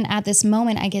 And then at this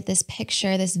moment, I get this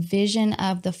picture, this vision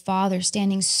of the Father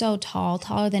standing so tall,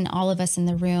 taller than all of us in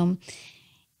the room.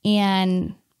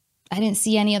 And I didn't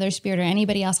see any other spirit or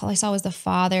anybody else. All I saw was the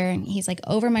Father, and he's like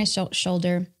over my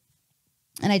shoulder.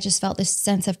 And I just felt this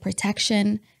sense of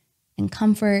protection and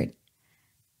comfort.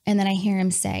 And then I hear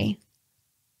him say,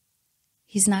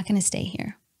 he's not going to stay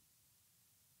here.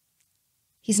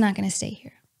 He's not going to stay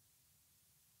here.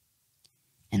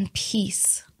 And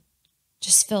peace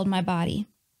just filled my body.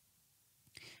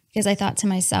 Because I thought to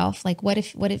myself, like, what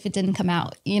if it didn't come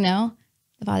out, you know?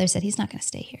 The Father said, he's not going to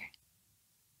stay here.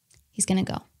 He's going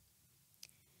to go.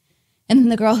 And then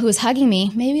the girl who was hugging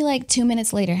me, maybe like 2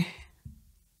 minutes later,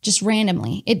 just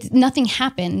randomly, nothing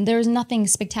happened. There was nothing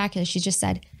spectacular. She just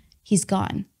said, he's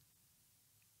gone.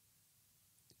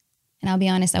 And I'll be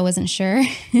honest, I wasn't sure.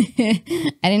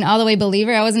 I didn't all the way believe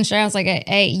her. I wasn't sure. I was like,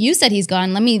 hey, you said he's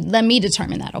gone. Let me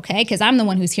determine that, okay? Because I'm the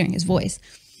one who's hearing his voice.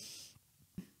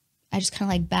 I just kind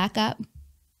of like back up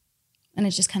and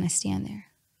I just kind of stand there.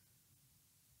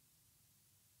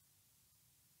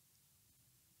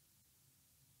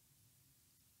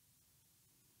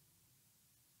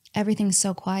 Everything's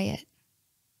so quiet.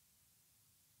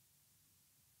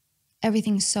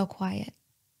 Everything's so quiet.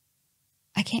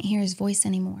 I can't hear his voice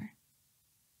anymore.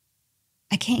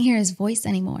 I can't hear his voice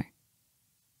anymore.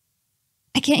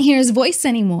 I can't hear his voice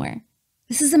anymore.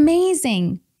 This is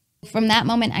amazing. From that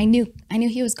moment, I knew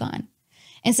he was gone.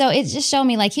 And so it just showed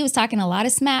me like he was talking a lot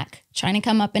of smack, trying to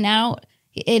come up and out.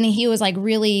 And he was like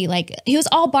really like, he was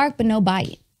all bark, but no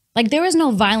bite. Like there was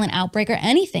no violent outbreak or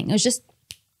anything. It was just,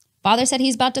 Father said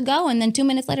he's about to go. And then 2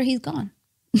 minutes later, he's gone.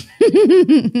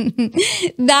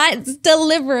 That's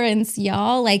deliverance,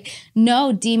 y'all. Like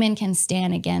no demon can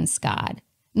stand against God.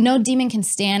 No demon can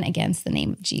stand against the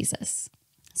name of Jesus.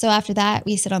 So after that,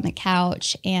 we sit on the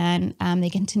couch and they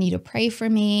continue to pray for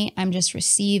me. I'm just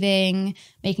receiving,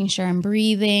 making sure I'm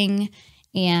breathing.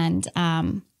 And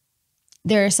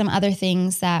There are some other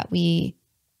things that we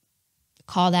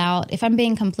called out. If I'm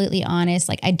being completely honest,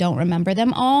 like I don't remember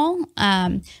them all,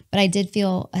 but I did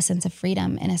feel a sense of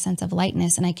freedom and a sense of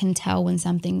lightness, and I can tell when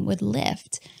something would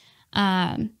lift.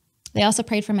 They also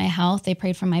prayed for my health. They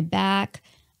prayed for my back.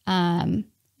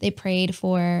 They prayed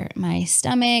for my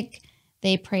stomach.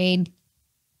 They prayed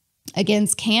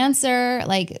against cancer.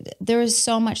 Like there was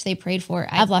so much they prayed for.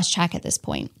 I've lost track at this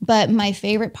point. But my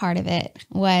favorite part of it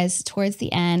was towards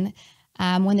the end,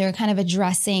 when they were kind of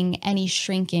addressing any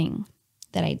shrinking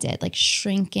that I did, like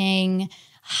shrinking,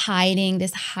 hiding,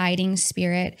 this hiding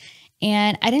spirit.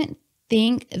 And I didn't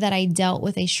think that I dealt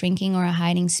with a shrinking or a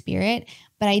hiding spirit,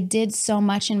 but I did so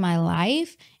much in my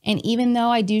life. And even though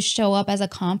I do show up as a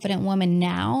confident woman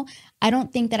now, I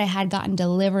don't think that I had gotten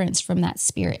deliverance from that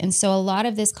spirit. And so a lot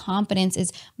of this confidence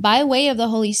is by way of the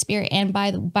Holy Spirit and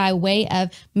by way of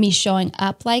me showing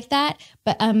up like that.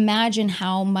 But imagine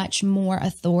how much more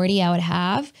authority I would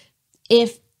have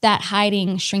if that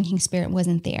hiding, shrinking spirit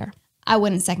wasn't there. I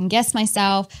wouldn't second guess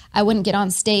myself. I wouldn't get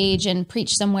on stage and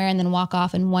preach somewhere and then walk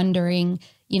off and wondering,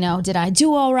 did I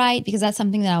do all right? Because that's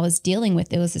something that I was dealing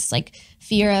with. It was this like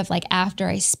fear of like after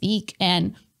I speak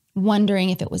and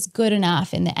wondering if it was good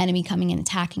enough and the enemy coming and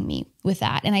attacking me with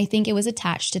that. And I think it was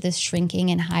attached to this shrinking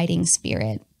and hiding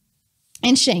spirit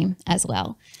and shame as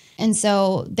well. And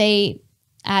so they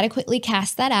adequately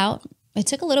cast that out. It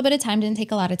took a little bit of time, didn't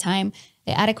take a lot of time.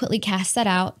 They adequately cast that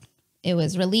out. It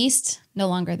was released, no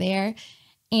longer there.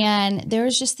 And there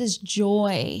was just this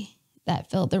joy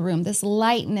that filled the room, this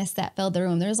lightness that filled the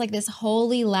room. There was like this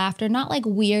holy laughter, not like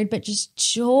weird, but just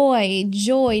joy,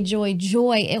 joy, joy,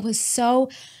 joy. It was so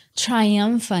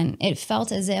triumphant. It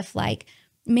felt as if like,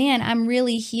 man, I'm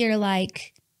really here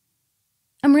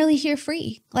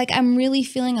free. Like I'm really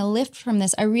feeling a lift from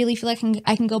this. I really feel like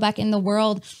I can go back in the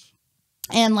world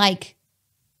and like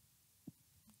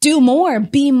do more,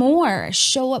 be more,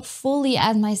 show up fully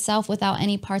as myself without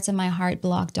any parts of my heart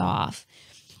blocked off.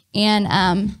 And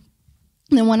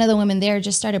then one of the women there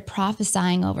just started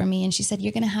prophesying over me. And she said,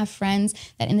 you're going to have friends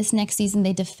that in this next season,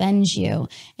 they defend you.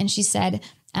 And she said,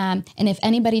 and if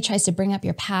anybody tries to bring up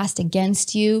your past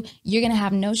against you, you're going to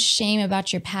have no shame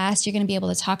about your past. You're going to be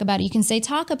able to talk about it. You can say,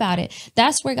 talk about it.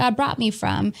 That's where God brought me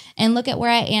from. And look at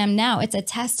where I am now. It's a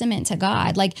testament to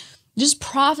God. Like, just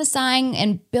prophesying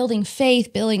and building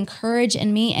faith, building courage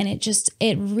in me. And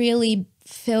it really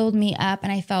filled me up.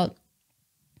 And I felt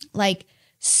like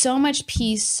so much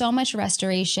peace, so much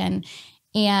restoration.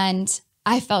 And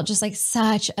I felt just like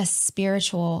such a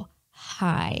spiritual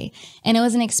high. And it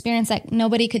was an experience that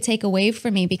nobody could take away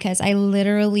from me because I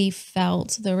literally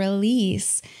felt the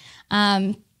release.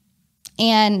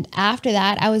 And after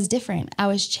that, I was different. I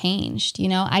was changed.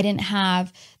 I didn't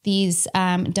have these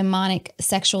demonic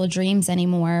sexual dreams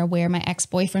anymore where my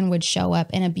ex-boyfriend would show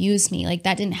up and abuse me. Like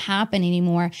that didn't happen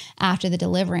anymore after the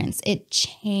deliverance. It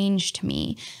changed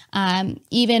me.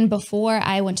 Even before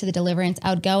I went to the deliverance,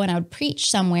 I would go and I would preach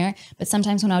somewhere. But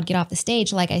sometimes when I would get off the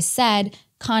stage, like I said,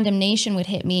 condemnation would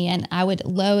hit me and I would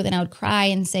loathe and I would cry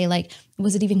and say like,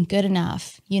 was it even good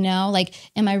enough? Like,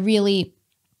 am I really...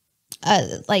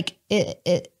 I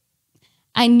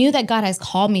knew that God has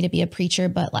called me to be a preacher,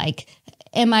 but like,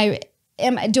 do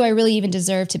I really even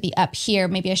deserve to be up here?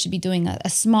 Maybe I should be doing a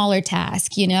smaller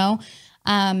task,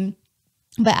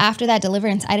 But after that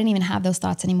deliverance, I didn't even have those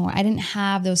thoughts anymore. I didn't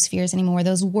have those fears anymore.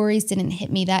 Those worries didn't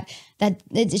hit me. That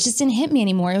it just didn't hit me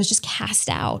anymore. It was just cast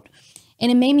out. And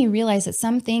it made me realize that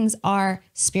some things are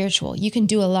spiritual. You can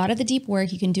do a lot of the deep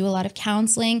work. You can do a lot of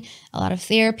counseling, a lot of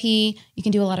therapy. You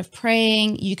can do a lot of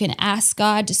praying. You can ask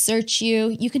God to search you.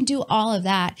 You can do all of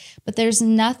that. But there's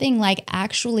nothing like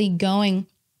actually going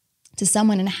to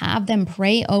someone and have them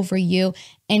pray over you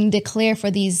and declare for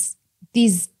these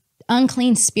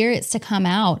unclean spirits to come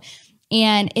out.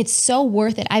 And it's so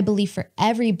worth it, I believe, for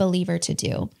every believer to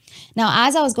do. Now,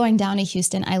 as I was going down to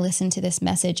Houston, I listened to this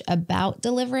message about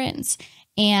deliverance,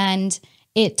 and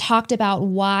it talked about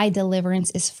why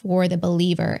deliverance is for the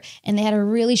believer. And they had a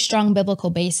really strong biblical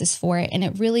basis for it. And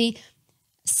it really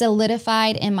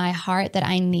solidified in my heart that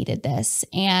I needed this.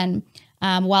 And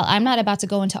while I'm not about to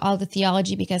go into all the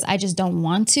theology because I just don't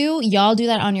want to, y'all do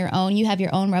that on your own. You have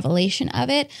your own revelation of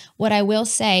it. What I will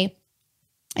say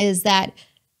is that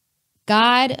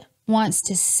God wants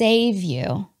to save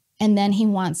you, and then he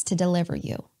wants to deliver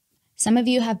you. Some of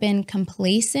you have been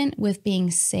complacent with being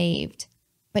saved,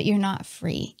 but you're not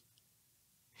free.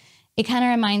 It kind of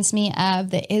reminds me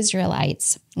of the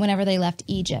Israelites whenever they left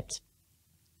Egypt.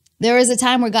 There was a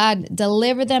time where God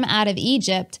delivered them out of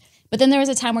Egypt, But then there was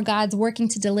a time where God's working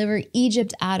to deliver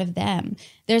Egypt out of them.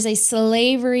 There's a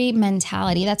slavery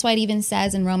mentality. That's why it even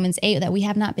says in Romans 8 that we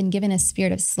have not been given a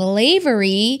spirit of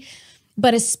slavery,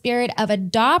 but a spirit of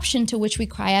adoption to which we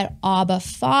cry out, Abba,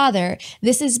 Father.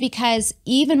 This is because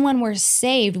even when we're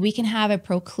saved, we can have a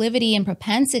proclivity and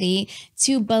propensity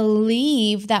to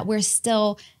believe that we're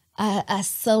still a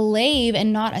slave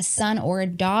and not a son or a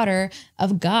daughter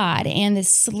of God. And this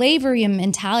slavery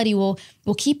mentality will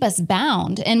keep us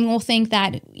bound. And we'll think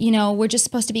that, we're just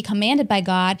supposed to be commanded by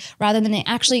God rather than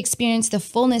actually experience the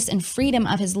fullness and freedom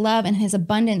of his love and his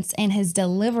abundance and his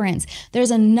deliverance.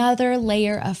 There's another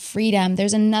layer of freedom.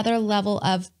 There's another level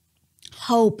of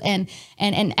hope and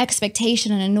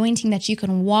expectation and anointing that you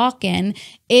can walk in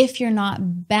if you're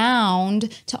not bound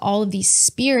to all of these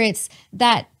spirits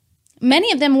that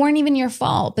many of them weren't even your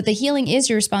fault, but the healing is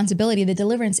your responsibility. The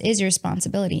deliverance is your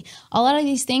responsibility. A lot of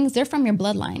these things, they're from your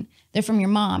bloodline. They're from your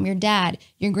mom, your dad,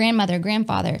 your grandmother,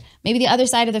 grandfather, maybe the other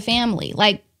side of the family.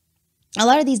 Like a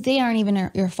lot of these, they aren't even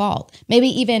your fault. Maybe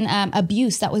even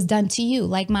abuse that was done to you,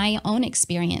 like my own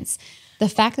experience. The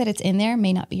fact that it's in there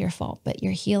may not be your fault, but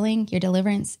your healing, your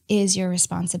deliverance is your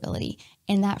responsibility.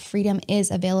 And that freedom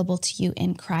is available to you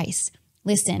in Christ.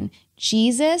 Listen,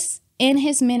 Jesus, in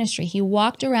his ministry, he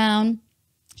walked around,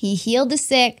 he healed the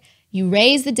sick, he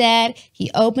raised the dead, he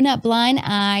opened up blind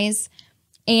eyes,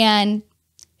 and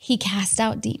he cast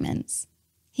out demons.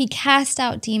 He cast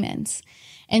out demons.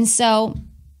 And so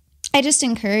I just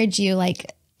encourage you,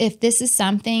 like, if this is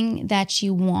something that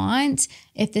you want,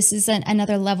 if this is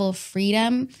another level of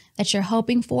freedom that you're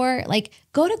hoping for, like,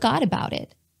 go to God about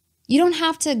it. You don't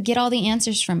have to get all the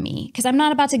answers from me because I'm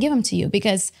not about to give them to you,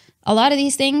 because a lot of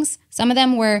these things, some of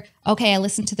them were, okay, I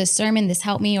listened to this sermon, this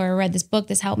helped me, or I read this book,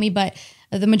 this helped me. But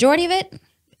the majority of it,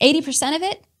 80% of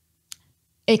it,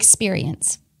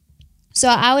 experience. So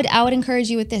I would encourage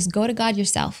you with this. Go to God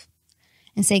yourself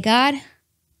and say, God,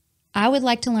 I would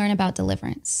like to learn about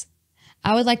deliverance.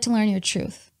 I would like to learn your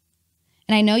truth.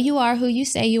 And I know you are who you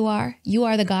say you are. You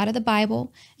are the God of the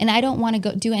Bible. And I don't want to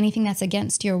go do anything that's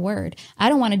against your word. I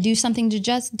don't want to do something to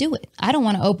just do it. I don't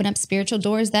want to open up spiritual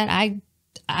doors that I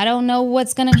don't know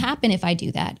what's going to happen if I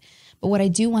do that. But what I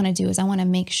do want to do is I want to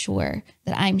make sure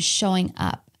that I'm showing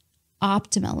up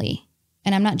optimally.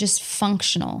 And I'm not just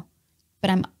functional, but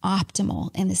I'm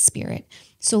optimal in the spirit.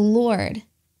 So Lord,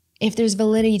 if there's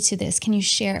validity to this, can you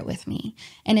share it with me?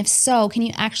 And if so, can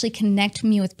you actually connect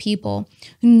me with people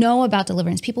who know about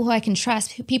deliverance, people who I can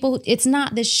trust, people who, it's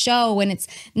not this show and it's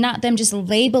not them just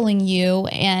labeling you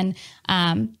and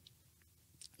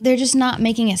they're just not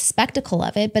making a spectacle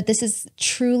of it, but this is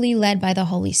truly led by the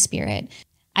Holy Spirit.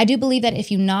 I do believe that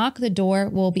if you knock, the door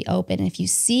will be open. If you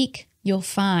seek, you'll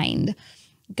find.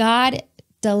 God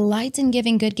delights in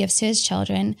giving good gifts to his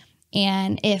children.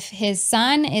 And if his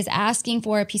son is asking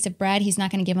for a piece of bread, he's not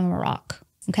going to give him a rock,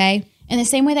 okay? In the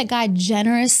same way that God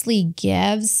generously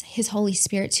gives his Holy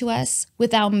Spirit to us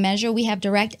without measure, we have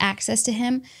direct access to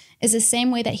him, is the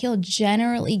same way that he'll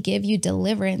generally give you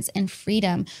deliverance and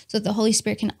freedom so that the Holy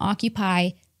Spirit can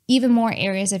occupy even more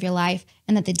areas of your life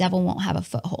and that the devil won't have a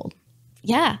foothold.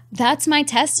 Yeah, that's my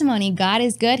testimony. God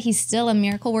is good. He's still a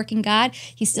miracle working God.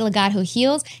 He's still a God who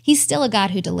heals. He's still a God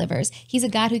who delivers. He's a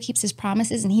God who keeps his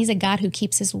promises, and he's a God who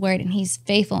keeps his word, and he's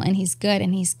faithful, and he's good,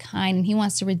 and he's kind, and he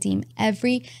wants to redeem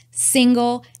every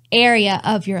single area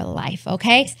of your life,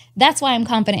 okay? That's why I'm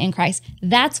confident in Christ.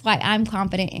 That's why I'm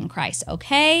confident in Christ,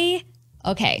 okay?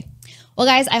 Okay. Well,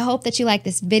 guys, I hope that you like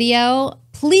this video.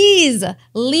 Please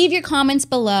leave your comments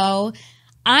below.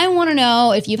 I want to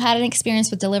know if you've had an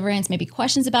experience with deliverance, maybe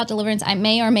questions about deliverance. I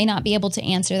may or may not be able to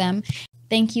answer them.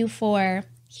 Thank you for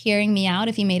hearing me out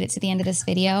if you made it to the end of this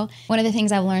video. One of the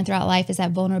things I've learned throughout life is that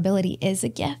vulnerability is a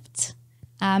gift,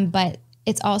 but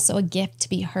it's also a gift to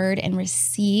be heard and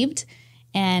received,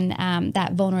 and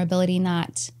that vulnerability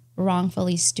not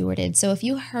wrongfully stewarded. So if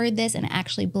you heard this and it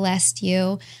actually blessed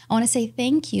you, I want to say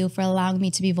thank you for allowing me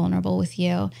to be vulnerable with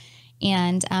you,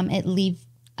 and it leave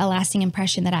a lasting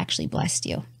impression that actually blessed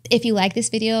you. If you like this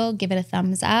video, give it a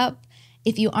thumbs up.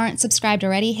 If you aren't subscribed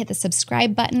already, hit the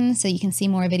subscribe button so you can see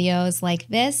more videos like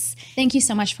this. Thank you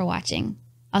so much for watching.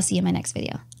 I'll see you in my next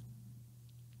video.